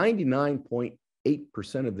 you know,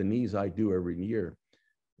 99.8% of the knees I do every year,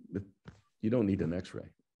 you don't need an x-ray.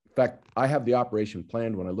 In fact, I have the operation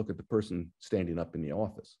planned when I look at the person standing up in the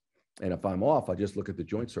office. And if I'm off, I just look at the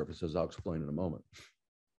joint surfaces. I'll explain in a moment.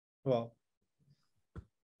 Wow.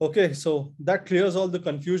 Okay, so that clears all the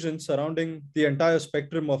confusion surrounding the entire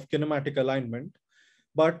spectrum of kinematic alignment.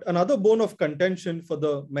 But another bone of contention for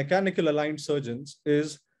the mechanical aligned surgeons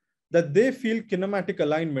is that they feel kinematic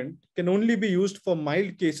alignment can only be used for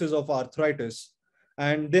mild cases of arthritis.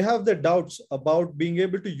 And they have their doubts about being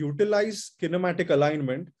able to utilize kinematic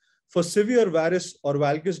alignment for severe varus or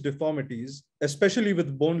valgus deformities, especially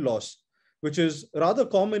with bone loss, which is rather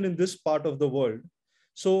common in this part of the world.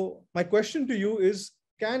 So my question to you is,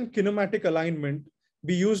 can kinematic alignment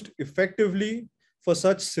be used effectively for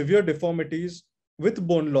such severe deformities with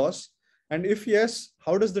bone loss? And if yes,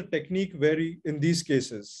 how does the technique vary in these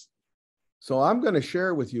cases? So I'm going to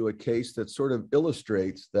share with you a case that sort of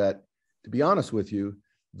illustrates that, to be honest with you,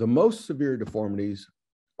 the most severe deformities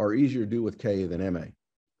are easier to do with KA than MA.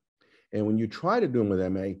 And when you try to do them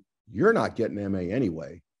with MA, you're not getting MA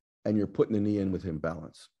anyway, and you're putting the knee in with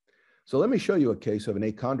imbalance. So let me show you a case of an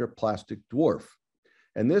achondroplastic dwarf.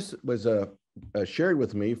 And this was shared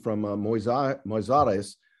with me from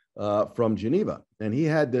Moisares from Geneva. And he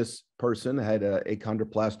had this person had an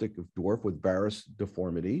achondroplastic dwarf with Varus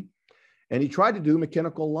deformity. And he tried to do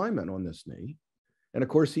mechanical alignment on this knee. And of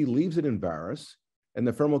course, he leaves it in Varus, and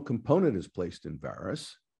the femoral component is placed in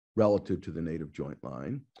Varus relative to the native joint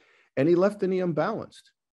line. And he left the knee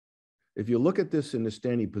unbalanced. If you look at this in the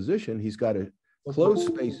standing position, he's got a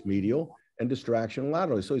closed space medial and distraction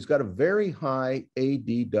laterally. So he's got a very high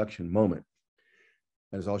adduction moment.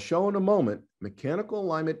 As I'll show in a moment, mechanical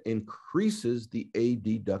alignment increases the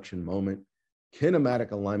adduction moment.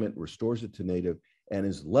 Kinematic alignment restores it to native and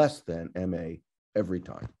is less than MA every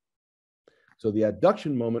time. So the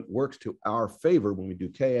adduction moment works to our favor when we do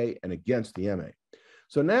KA and against the MA.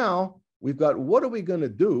 So now we've got, what are we going to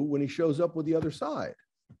do when he shows up with the other side?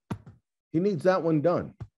 He needs that one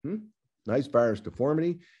done. Nice Varus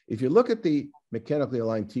deformity. If you look at the mechanically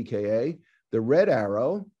aligned TKA, the red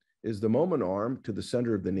arrow is the moment arm to the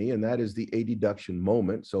center of the knee, and that is the adduction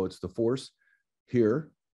moment. So it's the force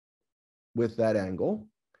here with that angle.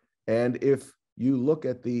 And if you look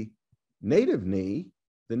at the native knee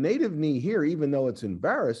here, even though it's in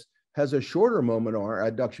Varus, has a shorter moment arm,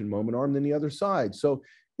 adduction moment arm than the other side. So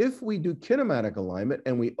if we do kinematic alignment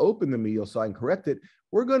and we open the medial side and correct it,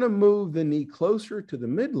 we're going to move the knee closer to the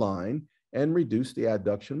midline and reduce the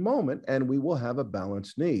adduction moment, and we will have a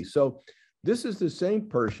balanced knee. So this is the same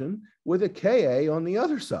person with a KA on the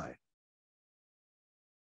other side.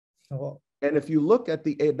 Oh. And if you look at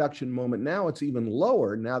the adduction moment now, it's even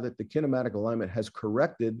lower now that the kinematic alignment has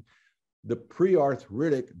corrected the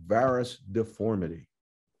pre-arthritic Varus deformity.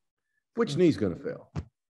 Which knee is going to fail?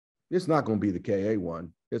 It's not going to be the KA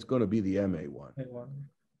one. It's going to be the MA one.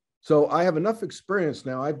 So I have enough experience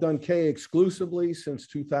now. I've done KA exclusively since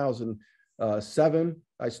 2007.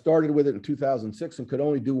 I started with it in 2006 and could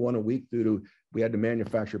only do one a week due to, we had to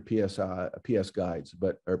manufacture PS guides,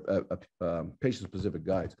 patient-specific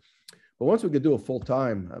guides. But once we could do it full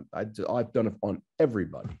time, I've done it on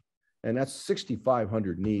everybody. And that's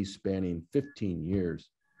 6,500 knees spanning 15 years.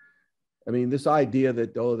 I mean, this idea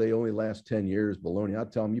that, oh, they only last 10 years, baloney. I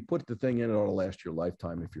tell them, you put the thing in, it ought to last your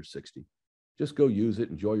lifetime if you're 60. Just go use it,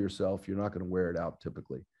 enjoy yourself. You're not going to wear it out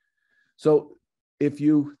typically. So if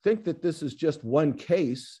you think that this is just one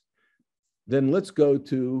case, then let's go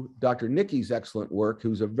to Dr. Nikki's excellent work,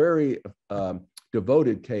 who's a very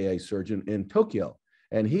devoted KA surgeon in Tokyo.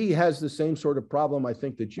 And he has the same sort of problem, I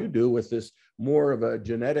think, that you do with this more of a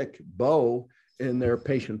genetic bow in their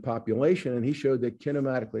patient population. And he showed that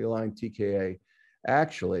kinematically aligned TKA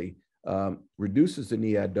actually reduces the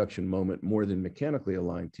knee adduction moment more than mechanically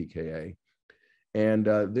aligned TKA. And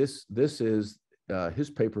this is his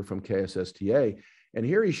paper from KSSTA. And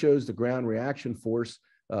here he shows the ground reaction force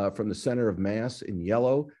from the center of mass in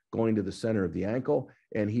yellow going to the center of the ankle.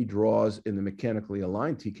 And he draws in the mechanically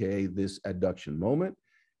aligned TKA this adduction moment.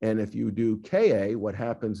 And if you do KA, what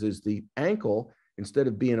happens is the ankle, instead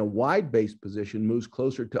of being a wide base position, moves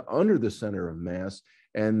closer to under the center of mass,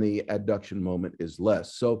 and the adduction moment is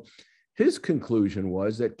less. So his conclusion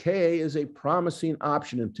was that KA is a promising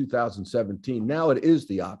option in 2017. Now it is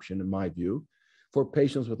the option, in my view, for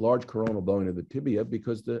patients with large coronal bowing of the tibia,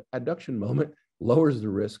 because the adduction moment lowers the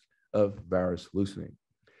risk of varus loosening.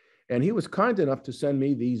 And he was kind enough to send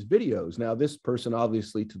me these videos. Now, this person,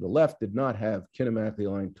 obviously to the left, did not have kinematically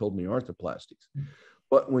aligned told me arthroplasties.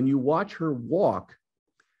 But when you watch her walk,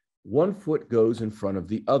 one foot goes in front of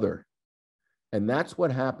the other. And that's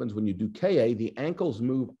what happens when you do KA. The ankles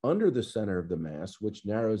move under the center of the mass, which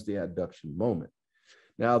narrows the adduction moment.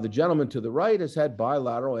 Now, the gentleman to the right has had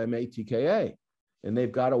bilateral MA-TKA, and they've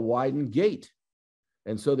got a widened gait.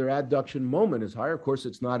 And so their adduction moment is higher. Of course,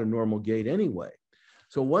 it's not a normal gait anyway.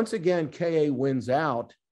 So once again, KA wins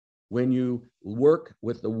out when you work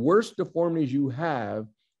with the worst deformities you have.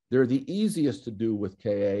 They're the easiest to do with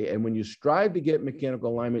KA. And when you strive to get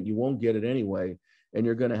mechanical alignment, you won't get it anyway. And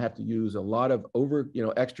you're going to have to use a lot of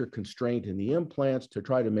extra constraint in the implants to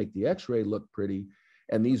try to make the x-ray look pretty.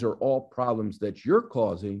 And these are all problems that you're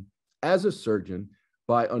causing as a surgeon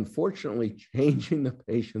by unfortunately changing the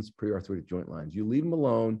patient's pre-arthritic joint lines. You leave them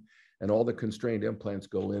alone, and all the constrained implants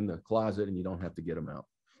go in the closet, and you don't have to get them out.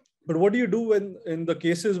 But what do you do when in the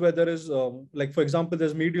cases where there is, like, for example,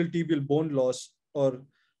 there's medial tibial bone loss, or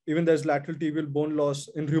even there's lateral tibial bone loss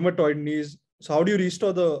in rheumatoid knees? So how do you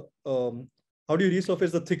restore the, how do you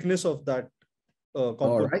resurface the thickness of that component?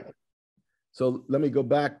 All right. So let me go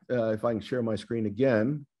back, if I can share my screen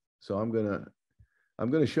again. So I'm gonna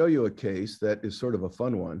show you a case that is sort of a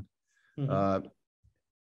fun one. Mm-hmm.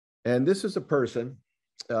 And this is a person,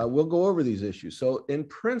 we'll go over these issues. So in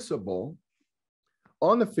principle,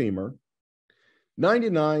 on the femur,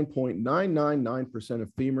 99.999% of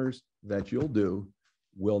femurs that you'll do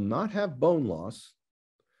will not have bone loss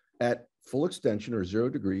at full extension or 0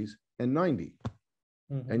 degrees and 90.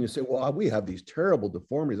 Mm-hmm. And you say, well, we have these terrible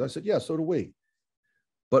deformities. I said, yeah, so do we.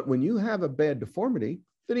 But when you have a bad deformity,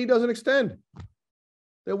 the knee doesn't extend.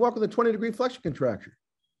 They walk with a 20-degree flexion contracture.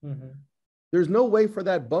 Mm-hmm. There's no way for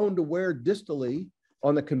that bone to wear distally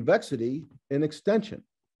on the convexity in extension.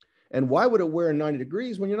 And why would it wear 90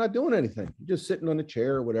 degrees when you're not doing anything? You're just sitting on a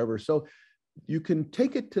chair or whatever. So you can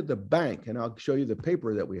take it to the bank, and I'll show you the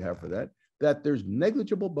paper that we have for that, that there's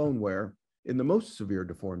negligible bone wear in the most severe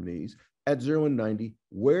deformed knees at 0 and 90,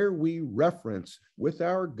 where we reference with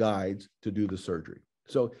our guides to do the surgery.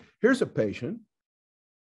 So here's a patient.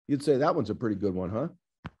 You'd say that one's a pretty good one, huh?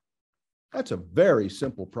 That's a very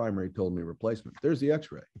simple primary total knee replacement. There's the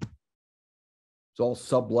x-ray. It's all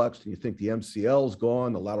subluxed, and you think the MCL's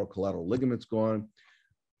gone, the lateral collateral ligament's gone.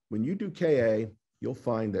 When you do KA, you'll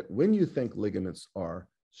find that when you think ligaments are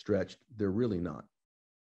stretched, they're really not.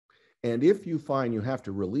 And if you find you have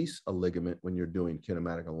to release a ligament when you're doing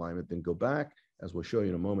kinematic alignment, then go back, as we'll show you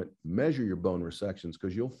in a moment, measure your bone resections,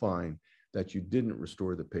 because you'll find that you didn't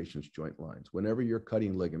restore the patient's joint lines. Whenever you're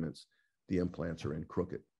cutting ligaments, the implants are in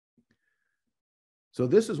crooked. So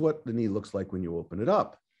this is what the knee looks like when you open it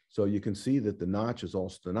up. So you can see that the notch is all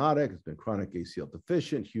stenotic. It's been chronic ACL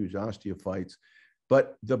deficient, huge osteophytes.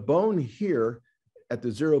 But the bone here at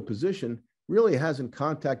the 0 position really hasn't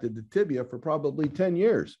contacted the tibia for probably 10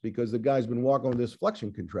 years because the guy's been walking with this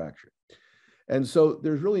flexion contraction. And so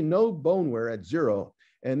there's really no bone wear at 0.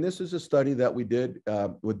 And this is a study that we did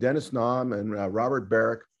with Dennis Naum and Robert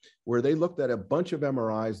Barrick, where they looked at a bunch of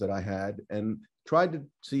MRIs that I had and tried to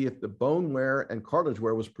see if the bone wear and cartilage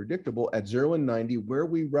wear was predictable at 0 and 90, where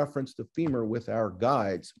we referenced the femur with our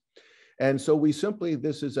guides. And so we simply,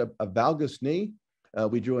 this is a valgus knee.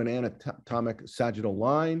 We drew an anatomic sagittal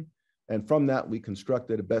line. And from that, we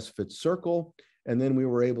constructed a best fit circle. And then we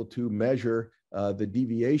were able to measure the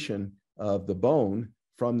deviation of the bone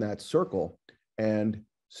from that circle and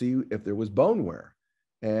see if there was bone wear.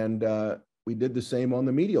 And we did the same on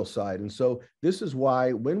the medial side. And so this is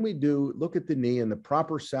why when we do look at the knee in the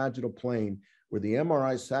proper sagittal plane, where the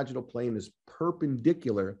MRI sagittal plane is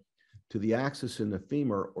perpendicular to the axis in the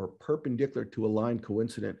femur or perpendicular to a line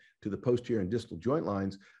coincident to the posterior and distal joint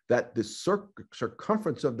lines, that the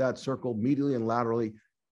circumference of that circle medially and laterally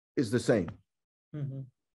is the same. Mm-hmm.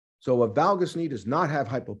 So a valgus knee does not have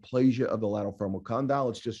hypoplasia of the lateral femoral condyle.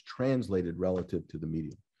 It's just translated relative to the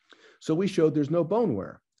medial. So we showed there's no bone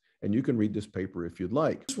wear. And you can read this paper if you'd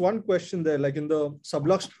like. Just one question there, like in the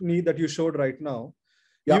subluxed knee that you showed right now,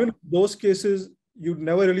 Yeah. even in those cases, you'd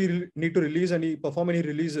never really need to perform any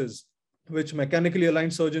releases, which mechanically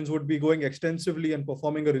aligned surgeons would be going extensively and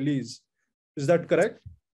performing a release. Is that correct?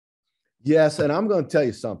 Yes, and I'm going to tell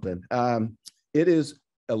you something. It is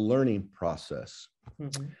a learning process.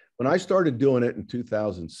 Mm-hmm. When I started doing it in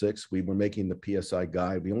 2006, we were making the PSI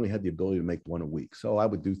guide. We only had the ability to make one a week. So I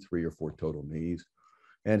would do 3 or 4 total knees.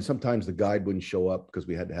 And sometimes the guide wouldn't show up because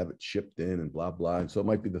we had to have it shipped in and blah, blah. And so it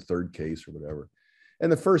might be the 3rd case or whatever.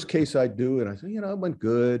 And the first case I do, and I said, it went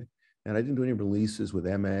good. And I didn't do any releases with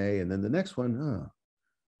MA. And then the next one,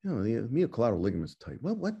 the medial collateral ligament's tight.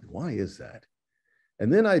 Well, why is that?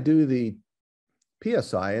 And then I do the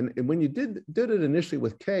PSI. And when you did it initially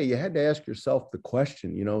with K, you had to ask yourself the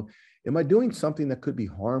question, am I doing something that could be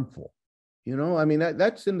harmful? I mean,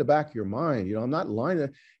 that's in the back of your mind. I'm not lying.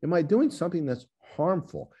 Am I doing something that's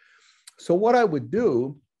harmful? So what I would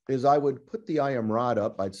do is I would put the IM rod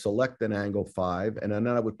up. I'd select an angle 5, and then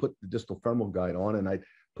I would put the distal femoral guide on, and I'd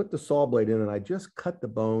put the saw blade in, and I just cut the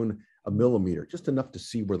bone a millimeter, just enough to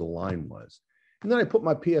see where the line was. And then I put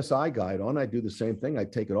my PSI guide on. I do the same thing. I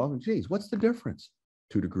take it off, and geez, what's the difference?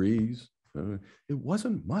 2 degrees. It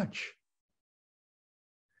wasn't much.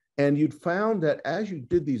 And you'd found that as you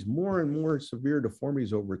did these more and more severe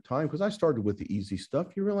deformities over time, because I started with the easy stuff,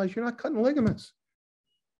 you realize you're not cutting ligaments.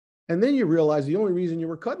 And then you realize the only reason you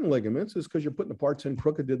were cutting ligaments is because you're putting the parts in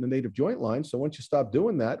crooked in the native joint line. So once you stop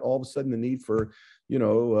doing that, all of a sudden the need for,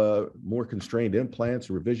 more constrained implants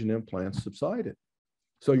or revision implants subsided.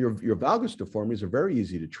 So your valgus deformities are very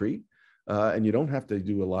easy to treat, and you don't have to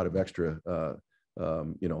do a lot of extra,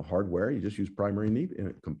 hardware. You just use primary knee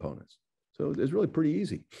components. So it's really pretty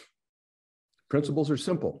easy. Principles are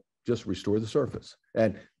simple. Just restore the surface.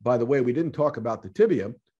 And by the way, we didn't talk about the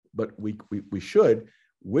tibia, but we should.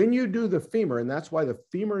 When you do the femur, and that's why the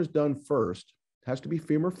femur is done first, it has to be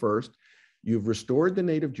femur first, you've restored the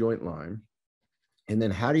native joint line. And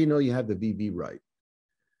then how do you know you have the VV right?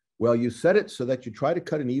 Well, you set it so that you try to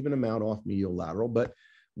cut an even amount off medial lateral, but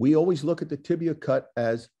we always look at the tibia cut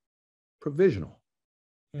as provisional,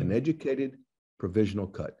 an educated provisional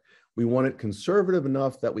cut. We want it conservative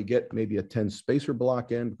enough that we get maybe a 10 spacer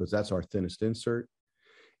block in because that's our thinnest insert.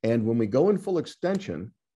 And when we go in full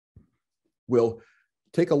extension, we'll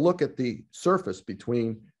take a look at the surface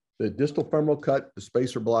between the distal femoral cut, the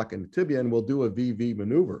spacer block, and the tibia, and we'll do a VV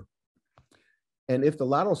maneuver. And if the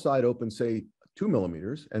lateral side opens, say, 2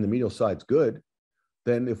 millimeters and the medial side's good,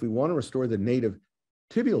 then if we want to restore the native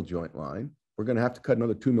tibial joint line, we're going to have to cut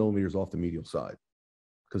another 2 millimeters off the medial side,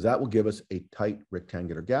 because that will give us a tight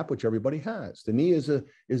rectangular gap, which everybody has. The knee is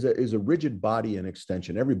a rigid body and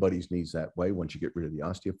extension. Everybody's knee's that way once you get rid of the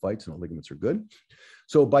osteophytes and the ligaments are good.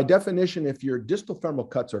 So by definition, if your distal femoral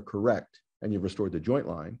cuts are correct and you've restored the joint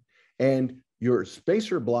line, and your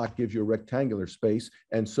spacer block gives you a rectangular space,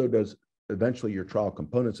 and so does eventually your trial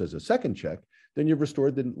components as a second check, then you've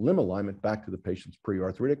restored the limb alignment back to the patient's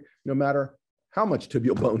pre-arthritic, no matter how much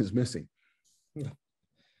tibial bone is missing. Yeah.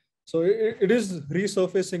 So it is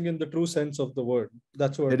resurfacing in the true sense of the word.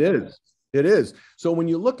 That's what it is. It is. So when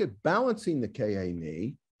you look at balancing the KA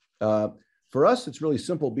knee, for us, it's really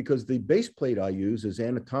simple because the base plate I use is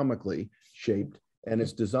anatomically shaped and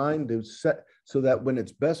it's designed to set so that when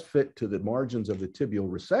it's best fit to the margins of the tibial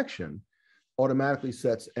resection, automatically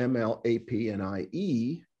sets ML, AP, and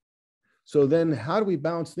IE. So then how do we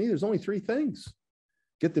balance the knee? There's only 3 things.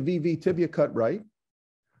 Get the VV tibia cut right,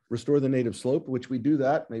 restore the native slope, which we do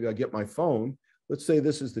that. Maybe I get my phone. Let's say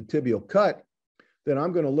this is the tibial cut. Then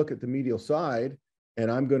I'm going to look at the medial side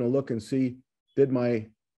and I'm going to look and see,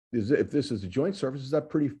 if this is the joint surface, is that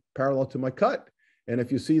pretty parallel to my cut? And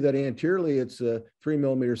if you see that anteriorly it's 3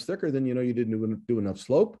 millimeters thicker, then you know you didn't do enough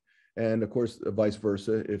slope. And of course, vice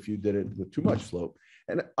versa, if you did it with too much slope.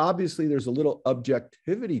 And obviously there's a little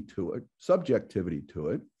objectivity to it, subjectivity to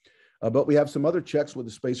it. But we have some other checks with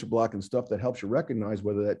the spacer block and stuff that helps you recognize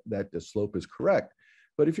whether that the slope is correct.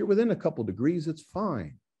 But if you're within a couple degrees, it's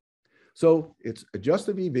fine. So it's adjust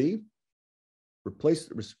the VV,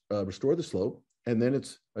 restore the slope, and then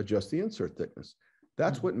it's adjust the insert thickness.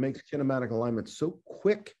 That's what makes kinematic alignment so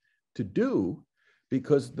quick to do,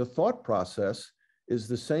 because the thought process is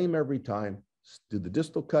the same every time. Do the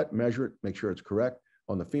distal cut, measure it, make sure it's correct.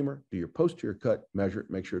 On the femur, do your posterior cut, measure it,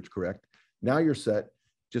 make sure it's correct. Now you're set,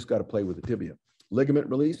 just got to play with the tibia. Ligament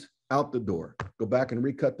release, out the door. Go back and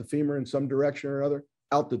recut the femur in some direction or other,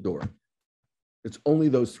 out the door. It's only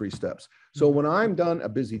those 3 steps. So when I'm done a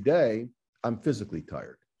busy day, I'm physically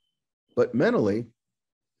tired, but mentally,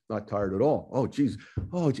 not tired at all. Oh, geez.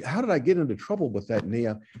 Oh, how did I get into trouble with that knee?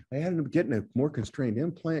 I ended up getting a more constrained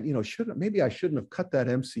implant. You know, maybe I shouldn't have cut that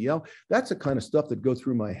MCL. That's the kind of stuff that go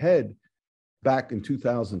through my head back in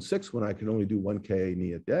 2006 when I could only do 1 KA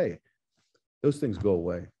knee a day. Those things go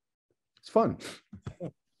away. It's fun.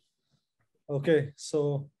 Okay,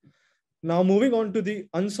 so now moving on to the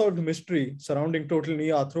unsolved mystery surrounding total knee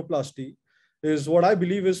arthroplasty is what I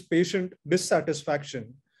believe is patient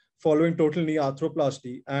dissatisfaction following total knee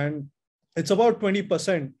arthroplasty. And it's about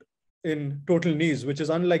 20% in total knees, which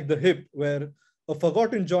is unlike the hip, where a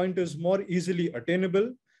forgotten joint is more easily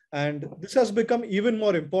attainable. And this has become even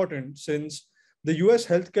more important since the US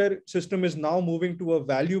healthcare system is now moving to a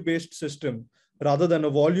value-based system rather than a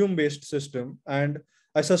volume-based system. And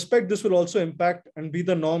I suspect this will also impact and be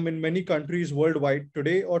the norm in many countries worldwide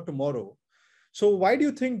today or tomorrow. So why do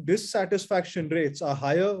you think dissatisfaction rates are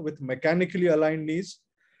higher with mechanically aligned knees?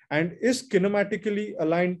 And is kinematically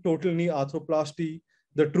aligned total knee arthroplasty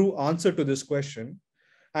the true answer to this question?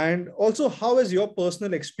 And also, how has your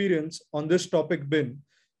personal experience on this topic been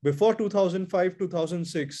before 2005,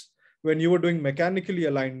 2006, when you were doing mechanically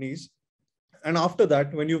aligned knees, and after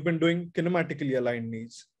that, when you've been doing kinematically aligned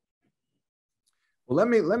knees? Well,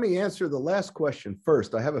 let me answer the last question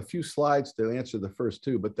first. I have a few slides to answer the first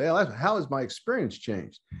 2, but how has my experience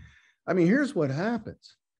changed? I mean, here's what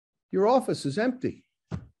happens. Your office is empty.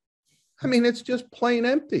 I mean, it's just plain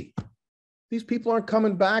empty. These people aren't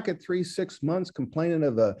coming back at 3-6 months complaining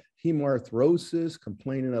of a hemarthrosis,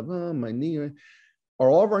 complaining of, oh, my knee. Are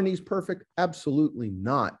all of our knees perfect? Absolutely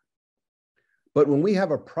not. But when we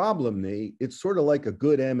have a problem knee, it's sort of like a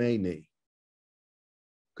good MA knee,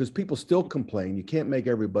 because people still complain. You can't make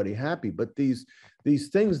everybody happy. But these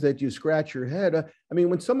things that you scratch your head, I mean,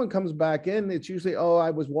 when someone comes back in, it's usually, oh,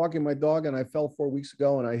 I was walking my dog and I fell 4 weeks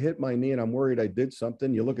ago and I hit my knee and I'm worried I did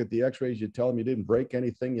something. You look at the x-rays, you tell them you didn't break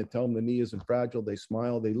anything. You tell them the knee isn't fragile. They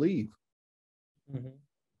smile, they leave. Mm-hmm.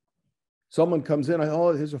 Someone comes in,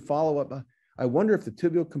 oh, here's a follow-up. I wonder if the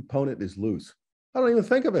tibial component is loose. I don't even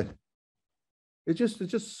think of it. It's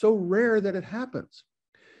just so rare that it happens.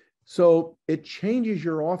 So it changes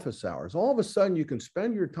your office hours. All of a sudden, you can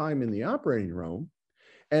spend your time in the operating room.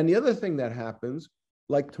 And the other thing that happens,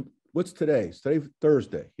 like, what's today? Is today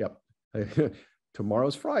Thursday? Yep.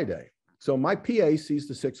 Tomorrow's Friday. So my PA sees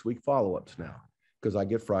the 6-week follow-ups now, because I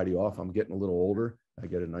get Friday off. I'm getting a little older. I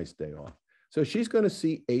get a nice day off. So she's going to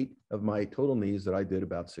see 8 of my total knees that I did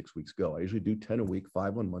about 6 weeks ago. I usually do 10 a week,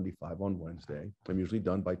 5 on Monday, 5 on Wednesday. I'm usually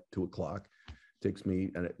done by 2 o'clock. Takes me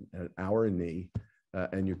an hour a knee,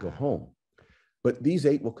 and you go home. But these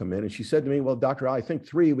 8 will come in, and she said to me, well, Dr. I think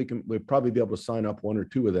 3, we'll probably be able to sign up 1 or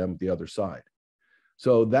 2 of them the other side.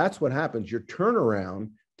 So that's what happens. Your turnaround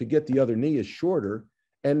to get the other knee is shorter,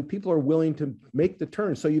 and people are willing to make the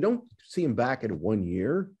turn. So you don't see them back at 1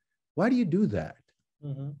 year. Why do you do that?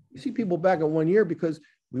 Mm-hmm. You see people back at 1 year because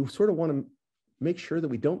we sort of want to make sure that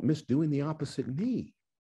we don't miss doing the opposite knee.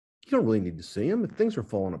 You don't really need to see them. If things are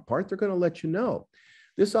falling apart, they're going to let you know.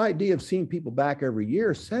 This idea of seeing people back every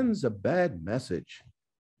year sends a bad message.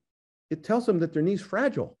 It tells them that their knee's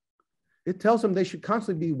fragile. It tells them they should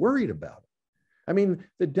constantly be worried about it. I mean,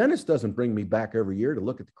 the dentist doesn't bring me back every year to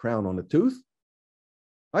look at the crown on the tooth.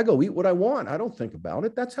 I go eat what I want. I don't think about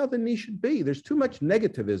it. That's how the knee should be. There's too much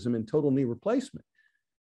negativism in total knee replacement.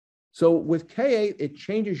 So with KA, it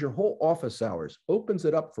changes your whole office hours, opens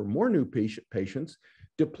it up for more new patients,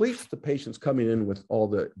 depletes the patients coming in with all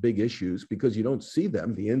the big issues because you don't see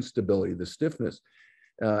them, the instability, the stiffness.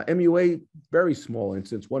 MUA, very small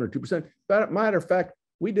incidence, 1 or 2%. But matter of fact,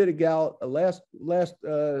 we did a gal last 3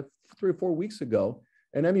 or 4 weeks ago,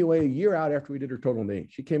 an MUA a year out after we did her total knee.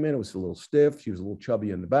 She came in, it was a little stiff. She was a little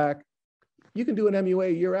chubby in the back. You can do an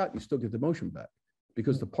MUA a year out, you still get the motion back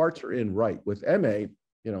because the parts are in right. With MA,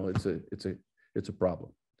 you know, it's a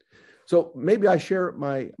problem. So maybe I share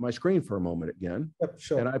my screen for a moment again. Yep,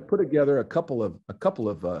 sure. And I put together a couple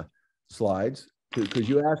of slides because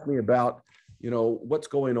you asked me about, you know, what's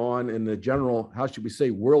going on in the general, how should we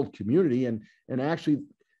say, world community, and actually,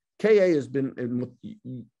 KA has been.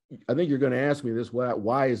 I think you're going to ask me this: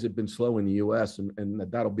 why has it been slow in the U.S. and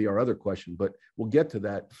that'll be our other question, but we'll get to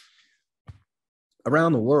that.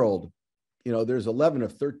 Around the world, you know, there's 11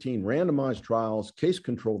 of 13 randomized trials,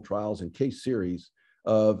 case-controlled trials, and case series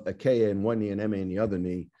of a KA in one knee and MA in the other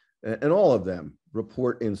knee, and all of them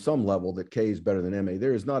report in some level that K is better than MA.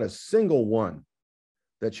 There is not a single one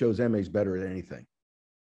that shows MA is better at anything.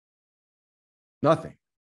 Nothing.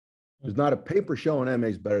 There's not a paper showing MA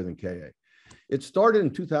is better than KA. It started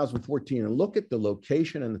in 2014, and look at the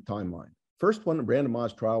location and the timeline. First one,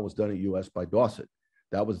 randomized trial was done at US by Dorset.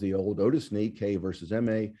 That was the old Otis knee, K versus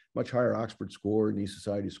MA, much higher Oxford score, knee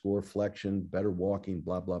society score, flexion, better walking,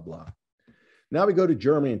 blah, blah, blah. Now we go to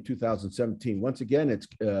Germany in 2017. Once again, it's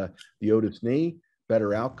the Otis knee,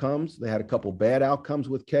 better outcomes. They had a couple bad outcomes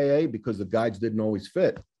with KA because the guides didn't always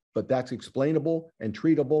fit, but that's explainable and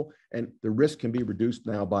treatable, and the risk can be reduced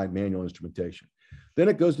now by manual instrumentation. Then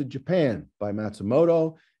it goes to Japan by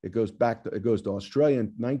Matsumoto. It goes to Australia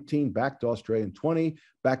in 19, back to Australia in 20,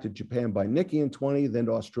 back to Japan by Nikki in 20, then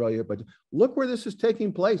to Australia. But look where this is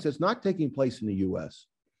taking place. It's not taking place in the US.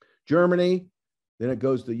 Germany, then it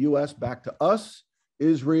goes to the US, back to us,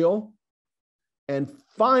 Israel. And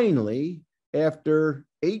finally, after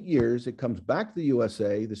 8 years, it comes back to the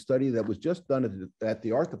USA. The study that was just done at the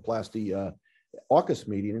Arthroplasty AUKUS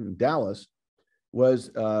meeting in Dallas was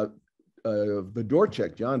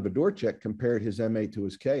Vidorchek, John Vidorchek compared his MA to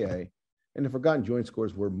his KA, and the forgotten joint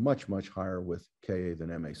scores were much, much higher with KA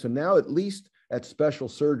than MA. So now, at least at special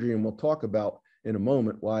surgery, and we'll talk about in a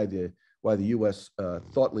moment why the US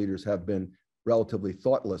thought leaders have been relatively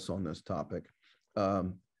thoughtless on this topic.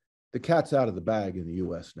 The cat's out of the bag in the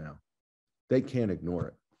US now. They can't ignore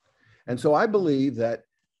it. And so I believe that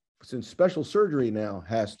since special surgery now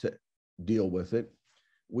has to deal with it,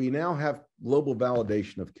 we now have global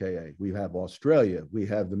validation of KA. We have Australia, we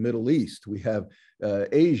have the Middle East, we have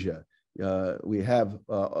Asia, we have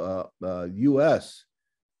US.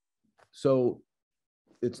 So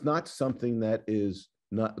it's not something that is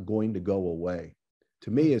not going to go away.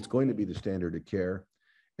 To me, it's going to be the standard of care.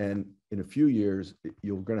 And in a few years,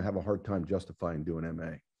 you're going to have a hard time justifying doing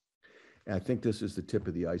MA. And I think this is the tip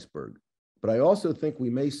of the iceberg. But I also think we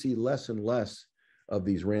may see less and less of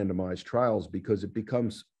these randomized trials because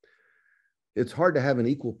it's hard to have an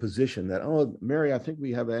equal position that, oh, Mary, I think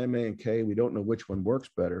we have an MA and K. We don't know which one works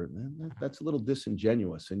better. That's a little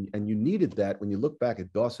disingenuous. And you needed that when you look back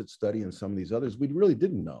at Dorset's study and some of these others, we really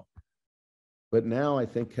didn't know. But now I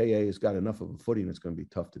think KA has got enough of a footing, it's going to be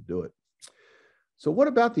tough to do it. So what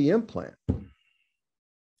about the implant?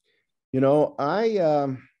 You know,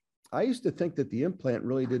 I used to think that the implant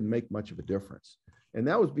really didn't make much of a difference. And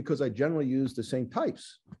that was because I generally used the same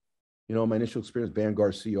types. You know, my initial experience,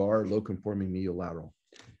 Vanguard CR, low conforming medial lateral.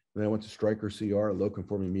 Then I went to Stryker CR, low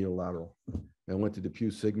conforming medial lateral. Then I went to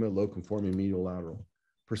Diffuse Sigma, low conforming medial lateral.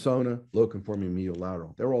 Persona, low conforming medial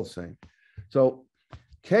lateral. They're all the same. So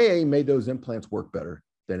KA made those implants work better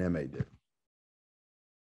than MA did.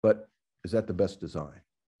 But is that the best design?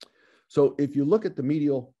 So if you look at the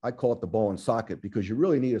medial, I call it the ball and socket because you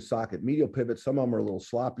really need a socket. Medial pivots, some of them are a little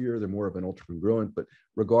sloppier. They're more of an ultracongruent, but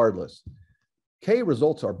regardless, K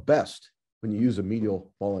results are best when you use a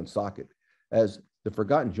medial ball and socket, as the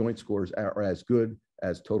forgotten joint scores are as good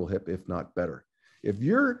as total hip, if not better. If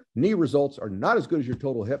your knee results are not as good as your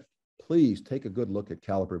total hip, please take a good look at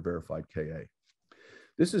caliper verified KA.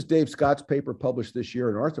 This is Dave Scott's paper published this year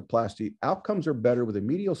in Arthroplasty. Outcomes are better with a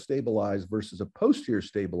medial stabilized versus a posterior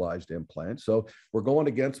stabilized implant. So we're going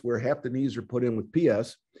against where half the knees are put in with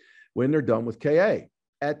PS when they're done with KA.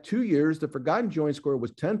 At 2 years, the forgotten joint score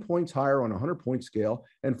was 10 points higher on a 100-point scale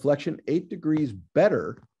and flexion 8 degrees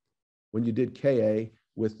better when you did KA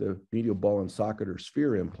with the medial ball and socket or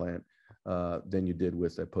sphere implant than you did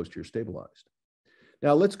with a posterior stabilized.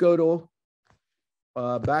 Now let's go to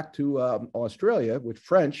back to Australia, which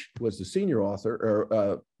French was the senior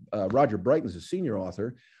author, or Roger Brighton's the senior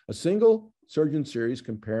author, a single surgeon series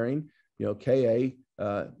comparing, you know, KA,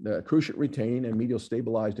 cruciate retaining and medial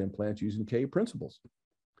stabilized implants using KA principles.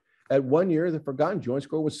 At 1 year, the forgotten joint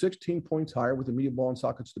score was 16 points higher with the medial ball and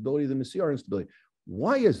socket stability than the CR instability.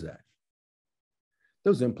 Why is that?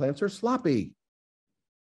 Those implants are sloppy.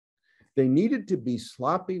 They needed to be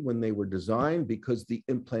sloppy when they were designed because the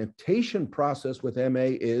implantation process with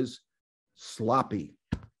MA is sloppy.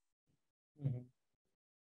 Mm-hmm.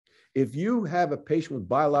 If you have a patient with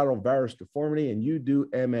bilateral varus deformity and you do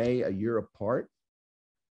MA a year apart,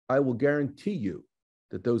 I will guarantee you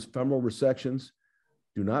that those femoral resections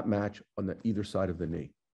do not match on either side of the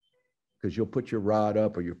knee. Because you'll put your rod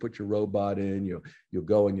up or you'll put your robot in, you'll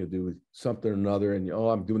go and you'll do something or another, and oh,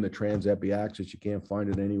 I'm doing the transepi axis, you can't find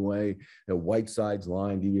it anyway, the white side's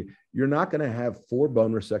lined. You're not going to have 4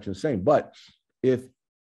 bone resections the same. But if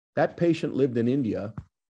that patient lived in India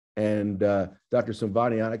and Dr.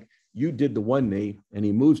 Sanghavi, you did the one knee and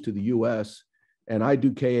he moves to the US and I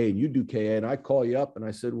do KA and you do KA, and I call you up and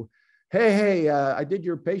I said, well, hey, I did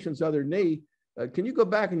your patient's other knee. Can you go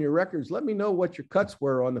back in your records? Let me know what your cuts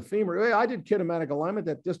were on the femur. Hey, I did kinematic alignment.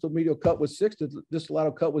 That distal medial cut was 6, the distal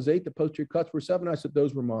lateral cut was 8, the posterior cuts were 7. I said,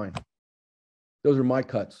 those were mine. Those are my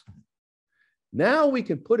cuts. Now we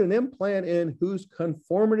can put an implant in whose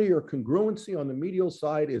conformity or congruency on the medial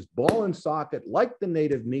side is ball and socket, like the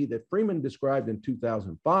native knee that Freeman described in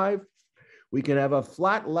 2005. We can have a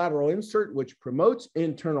flat lateral insert, which promotes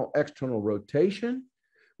internal-external rotation,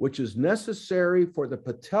 which is necessary for the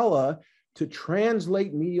patella to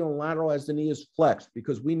translate medial and lateral as the knee is flexed,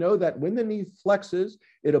 because we know that when the knee flexes,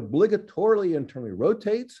 it obligatorily internally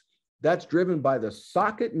rotates. That's driven by the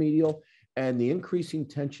socket medial and the increasing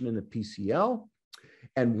tension in the PCL.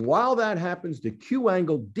 And while that happens, the Q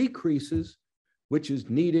angle decreases, which is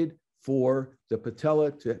needed for the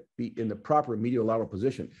patella to be in the proper medial lateral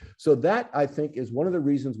position. So that, I think, is one of the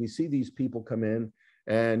reasons we see these people come in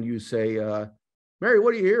and you say, Mary,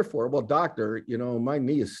 what are you here for? Well, doctor, you know, my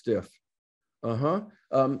knee is stiff.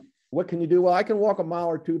 What can you do? Well, I can walk a mile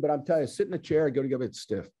or two, but I'm telling you, sit in a chair and go to give it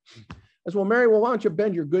stiff. I said, well, Mary, well, why don't you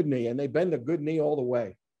bend your good knee? And they bend the good knee all the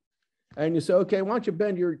way. And you say, okay, why don't you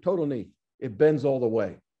bend your total knee? It bends all the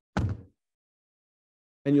way.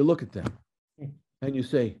 And you look at them and you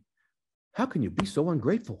say, how can you be so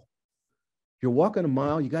ungrateful? You're walking a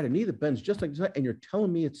mile, you got a knee that bends just like that, and you're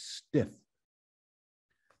telling me it's stiff.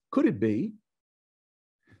 Could it be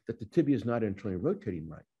that the tibia is not internally rotating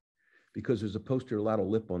right? Because there's a posterior lateral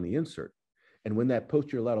lip on the insert. And when that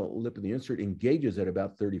posterior lateral lip of the insert engages at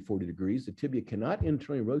about 30, 40 degrees, the tibia cannot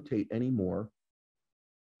internally rotate anymore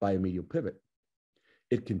by a medial pivot.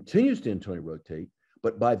 It continues to internally rotate,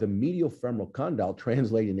 but by the medial femoral condyle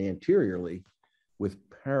translating anteriorly with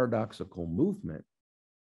paradoxical movement.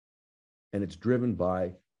 And it's driven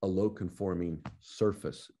by a low conforming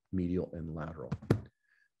surface, medial and lateral.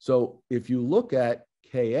 So if you look at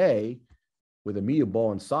KA with a medial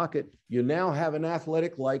ball and socket, you now have an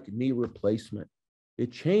athletic-like knee replacement.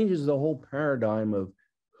 It changes the whole paradigm of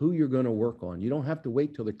who you're going to work on. You don't have to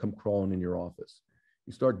wait till they come crawling in your office.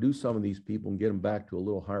 You start do some of these people and get them back to a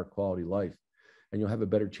little higher quality life. And you'll have a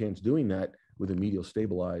better chance doing that with a medial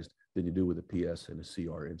stabilized than you do with a PS and a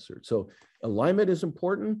CR insert. So alignment is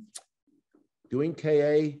important. Doing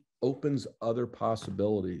KA opens other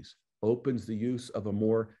possibilities, opens the use of a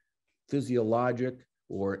more physiologic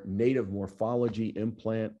or native morphology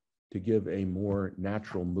implant to give a more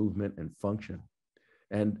natural movement and function.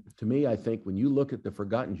 And to me, I think when you look at the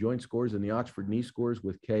forgotten joint scores and the Oxford knee scores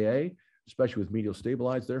with KA, especially with medial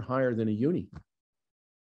stabilized, they're higher than a uni.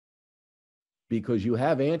 Because you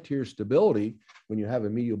have anterior stability when you have a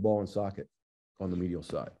medial ball and socket on the medial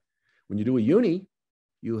side. When you do a uni,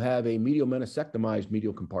 you have a medial meniscectomized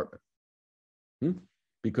medial compartment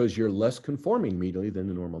because you're less conforming medially than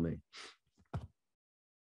the normal knee.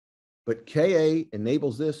 But KA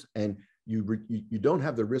enables this, and you don't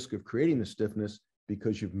have the risk of creating the stiffness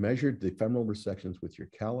because you've measured the femoral resections with your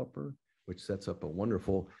caliper, which sets up a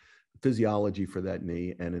wonderful physiology for that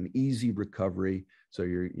knee and an easy recovery. So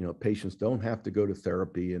patients don't have to go to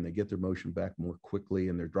therapy, and they get their motion back more quickly,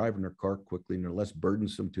 and they're driving their car quickly, and they're less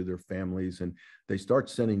burdensome to their families. And they start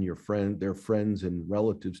sending their friends and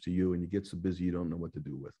relatives to you, and you get so busy you don't know what to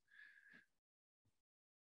do with.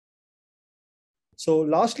 So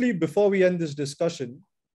lastly, before we end this discussion,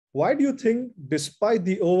 why do you think, despite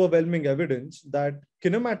the overwhelming evidence, that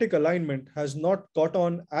kinematic alignment has not caught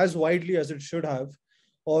on as widely as it should have?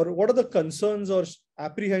 Or what are the concerns or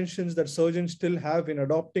apprehensions that surgeons still have in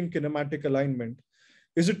adopting kinematic alignment?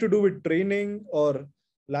 Is it to do with training or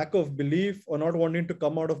lack of belief or not wanting to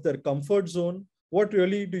come out of their comfort zone? What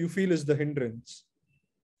really do you feel is the hindrance?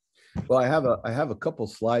 Well, I have a couple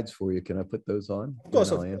slides for you. Can I put those on? Of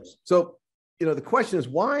course, of course. So, the question is,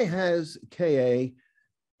 why has KA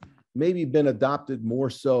maybe been adopted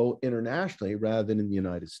more so internationally rather than in the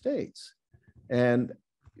United States? And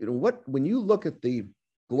when you look at the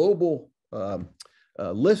global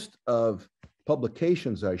list of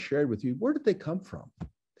publications I shared with you, where did they come from?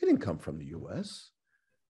 They didn't come from the US.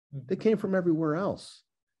 They came from everywhere else.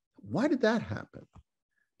 Why did that happen?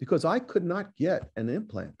 Because I could not get an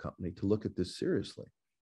implant company to look at this seriously.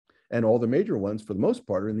 And all the major ones, for the most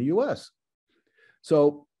part, are in the US.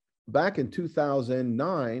 So back in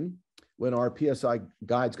 2009, when our PSI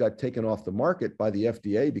guides got taken off the market by the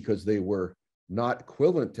FDA because they were not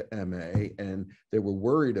equivalent to MA, and they were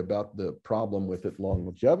worried about the problem with it,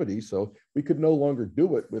 longevity. So we could no longer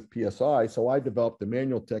do it with PSI. So I developed the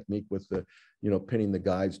manual technique with the, pinning the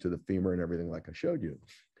guides to the femur and everything like I showed you.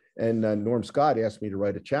 And Norm Scott asked me to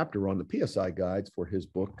write a chapter on the PSI guides for his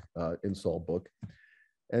book, Insole book.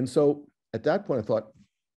 And so at that point, I thought,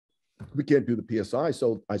 we can't do the PSI.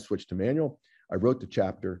 So I switched to manual. I wrote the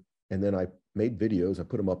chapter, and then I made videos. I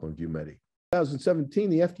put them up on Biomedical. 2017,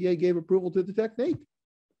 the FDA gave approval to the technique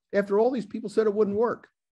after all these people said it wouldn't work.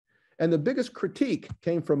 And the biggest critique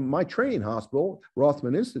came from my training hospital,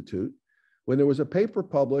 Rothman Institute, when there was a paper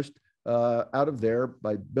published out of there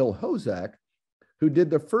by Bill Hozak, who did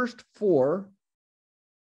the first 4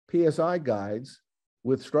 PSI guides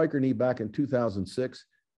with Stryker knee back in 2006,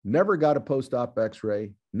 never got a post-op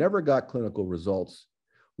x-ray, never got clinical results,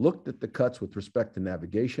 looked at the cuts with respect to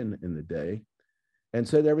navigation in the day, and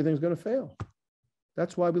said everything's going to fail.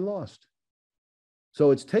 That's why we lost.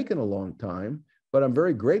 So it's taken a long time, but I'm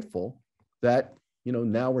very grateful that,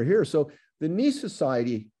 now we're here. So the Knee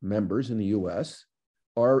Society members in the US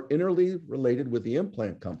are interly related with the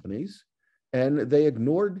implant companies, and they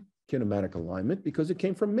ignored kinematic alignment because it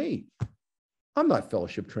came from me. I'm not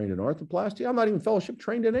fellowship trained in arthroplasty. I'm not even fellowship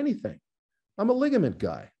trained in anything. I'm a ligament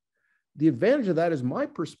guy. The advantage of that is my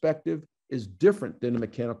perspective is different than a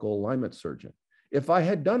mechanical alignment surgeon. If I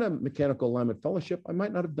had done a mechanical alignment fellowship, I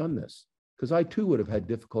might not have done this, because I too would have had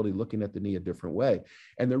difficulty looking at the knee a different way.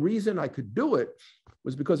 And the reason I could do it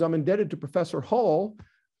was because I'm indebted to Professor Howell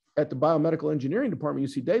at the Biomedical Engineering Department,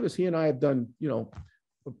 UC Davis. He and I have done,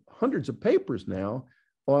 hundreds of papers now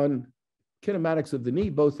on kinematics of the knee,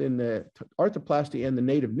 both in the arthroplasty and the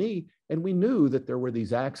native knee. And we knew that there were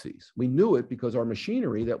these axes. We knew it because our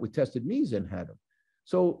machinery that we tested knees in had them.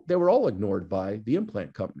 So they were all ignored by the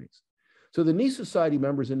implant companies. So the Knee Society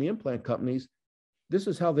members in the implant companies, this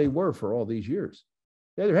is how they were for all these years.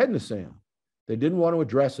 They had their head in the sand. They didn't want to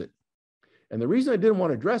address it. And the reason I didn't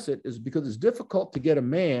want to address it is because it's difficult to get a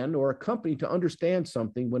man or a company to understand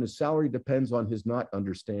something when his salary depends on his not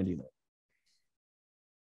understanding it.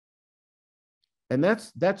 And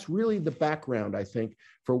that's really the background, I think,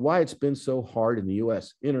 for why it's been so hard in the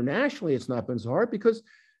US. Internationally, it's not been so hard because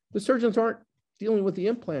the surgeons aren't dealing with the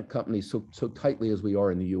implant companies so tightly as we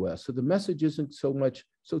are in the US. So the message isn't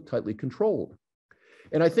so tightly controlled.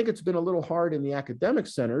 And I think it's been a little hard in the academic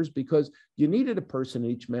centers because you needed a person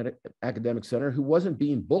in each academic center who wasn't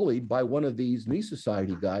being bullied by one of these Knee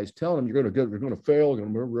Society guys telling them you're going to fail,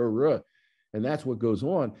 and that's what goes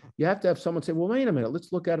on. You have to have someone say, well, wait a minute,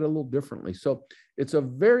 let's look at it a little differently. So it's a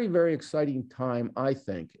very, very exciting time, I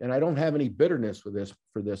think. And I don't have any bitterness for this.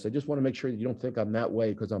 I just want to make sure that you don't think I'm that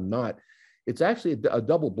way, because I'm not. It's actually a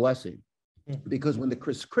double blessing, because when the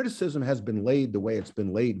criticism has been laid the way it's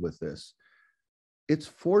been laid with this, it's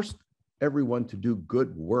forced everyone to do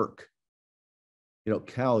good work.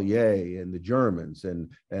 Callier and the Germans and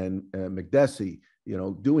McDessie,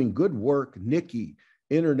 doing good work, Nicky,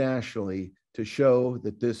 internationally, to show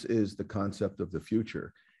that this is the concept of the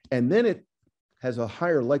future. And then it has a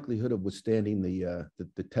higher likelihood of withstanding the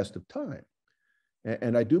test of time.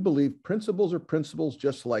 And I do believe principles are principles,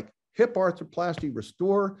 just like hip arthroplasty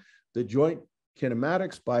restore the joint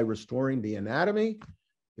kinematics by restoring the anatomy.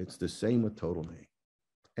 It's the same with total knee.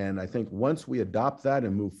 And I think once we adopt that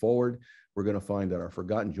and move forward, we're going to find that our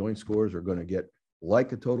forgotten joint scores are going to get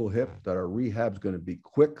like a total hip, that our rehab is going to be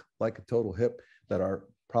quick like a total hip, that our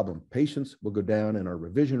problem patients will go down and our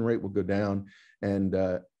revision rate will go down, and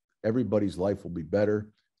everybody's life will be better,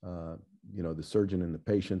 the surgeon and the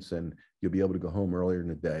patients, and you'll be able to go home earlier in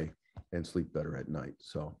the day and sleep better at night.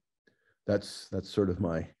 So that's sort of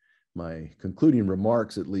my concluding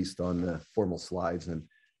remarks, at least on the formal slides.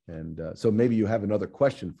 And so maybe you have another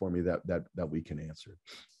question for me that we can answer.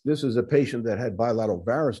 This is a patient that had bilateral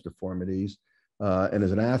varus deformities, and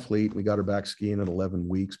as an athlete, we got her back skiing at 11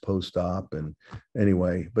 weeks post-op. And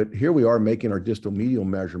anyway, but here we are making our distal medial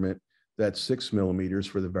measurement. That's 6 millimeters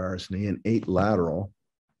for the varus knee and 8 lateral.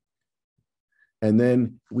 And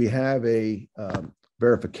then we have a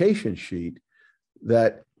verification sheet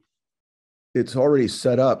that it's already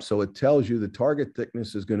set up. So it tells you the target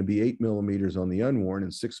thickness is going to be 8 millimeters on the unworn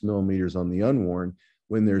and 6 millimeters on the unworn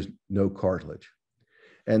when there's no cartilage.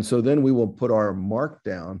 And so then we will put our mark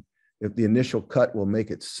down. If the initial cut will make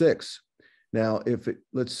it 6. Now,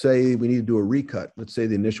 let's say we need to do a recut. Let's say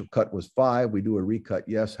the initial cut was 5. We do a recut.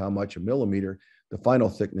 Yes. How much? A millimeter. The final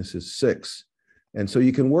thickness is 6. And so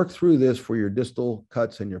you can work through this for your distal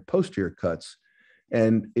cuts and your posterior cuts.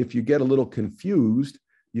 And if you get a little confused,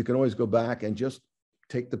 you can always go back and just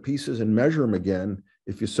take the pieces and measure them again.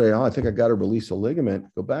 If you say, oh, I think I got to release a ligament,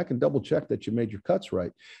 go back and double check that you made your cuts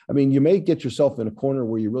right. I mean, you may get yourself in a corner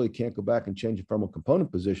where you really can't go back and change the femoral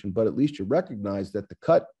component position, but at least you recognize that the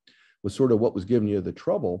cut was sort of what was giving you the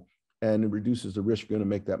trouble, and it reduces the risk you're going to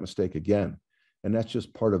make that mistake again. And that's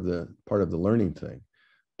just part of the learning thing.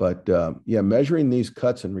 But yeah, measuring these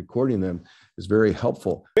cuts and recording them is very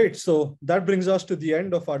helpful. Great. So that brings us to the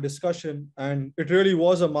end of our discussion. And it really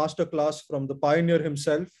was a masterclass from the pioneer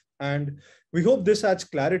himself. And we hope this adds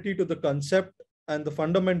clarity to the concept and the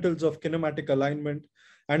fundamentals of kinematic alignment.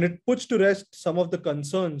 And it puts to rest some of the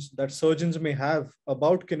concerns that surgeons may have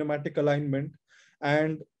about kinematic alignment,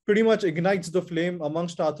 and pretty much ignites the flame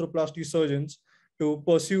amongst arthroplasty surgeons to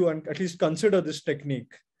pursue and at least consider this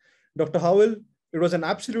technique. Dr. Howell, it was an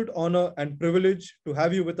absolute honor and privilege to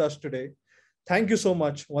have you with us today. Thank you so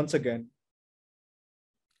much once again.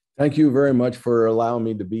 Thank you very much for allowing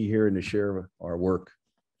me to be here and to share our work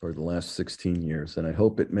for the last 16 years. And I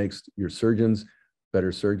hope it makes your surgeons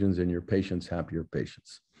better surgeons and your patients happier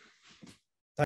patients.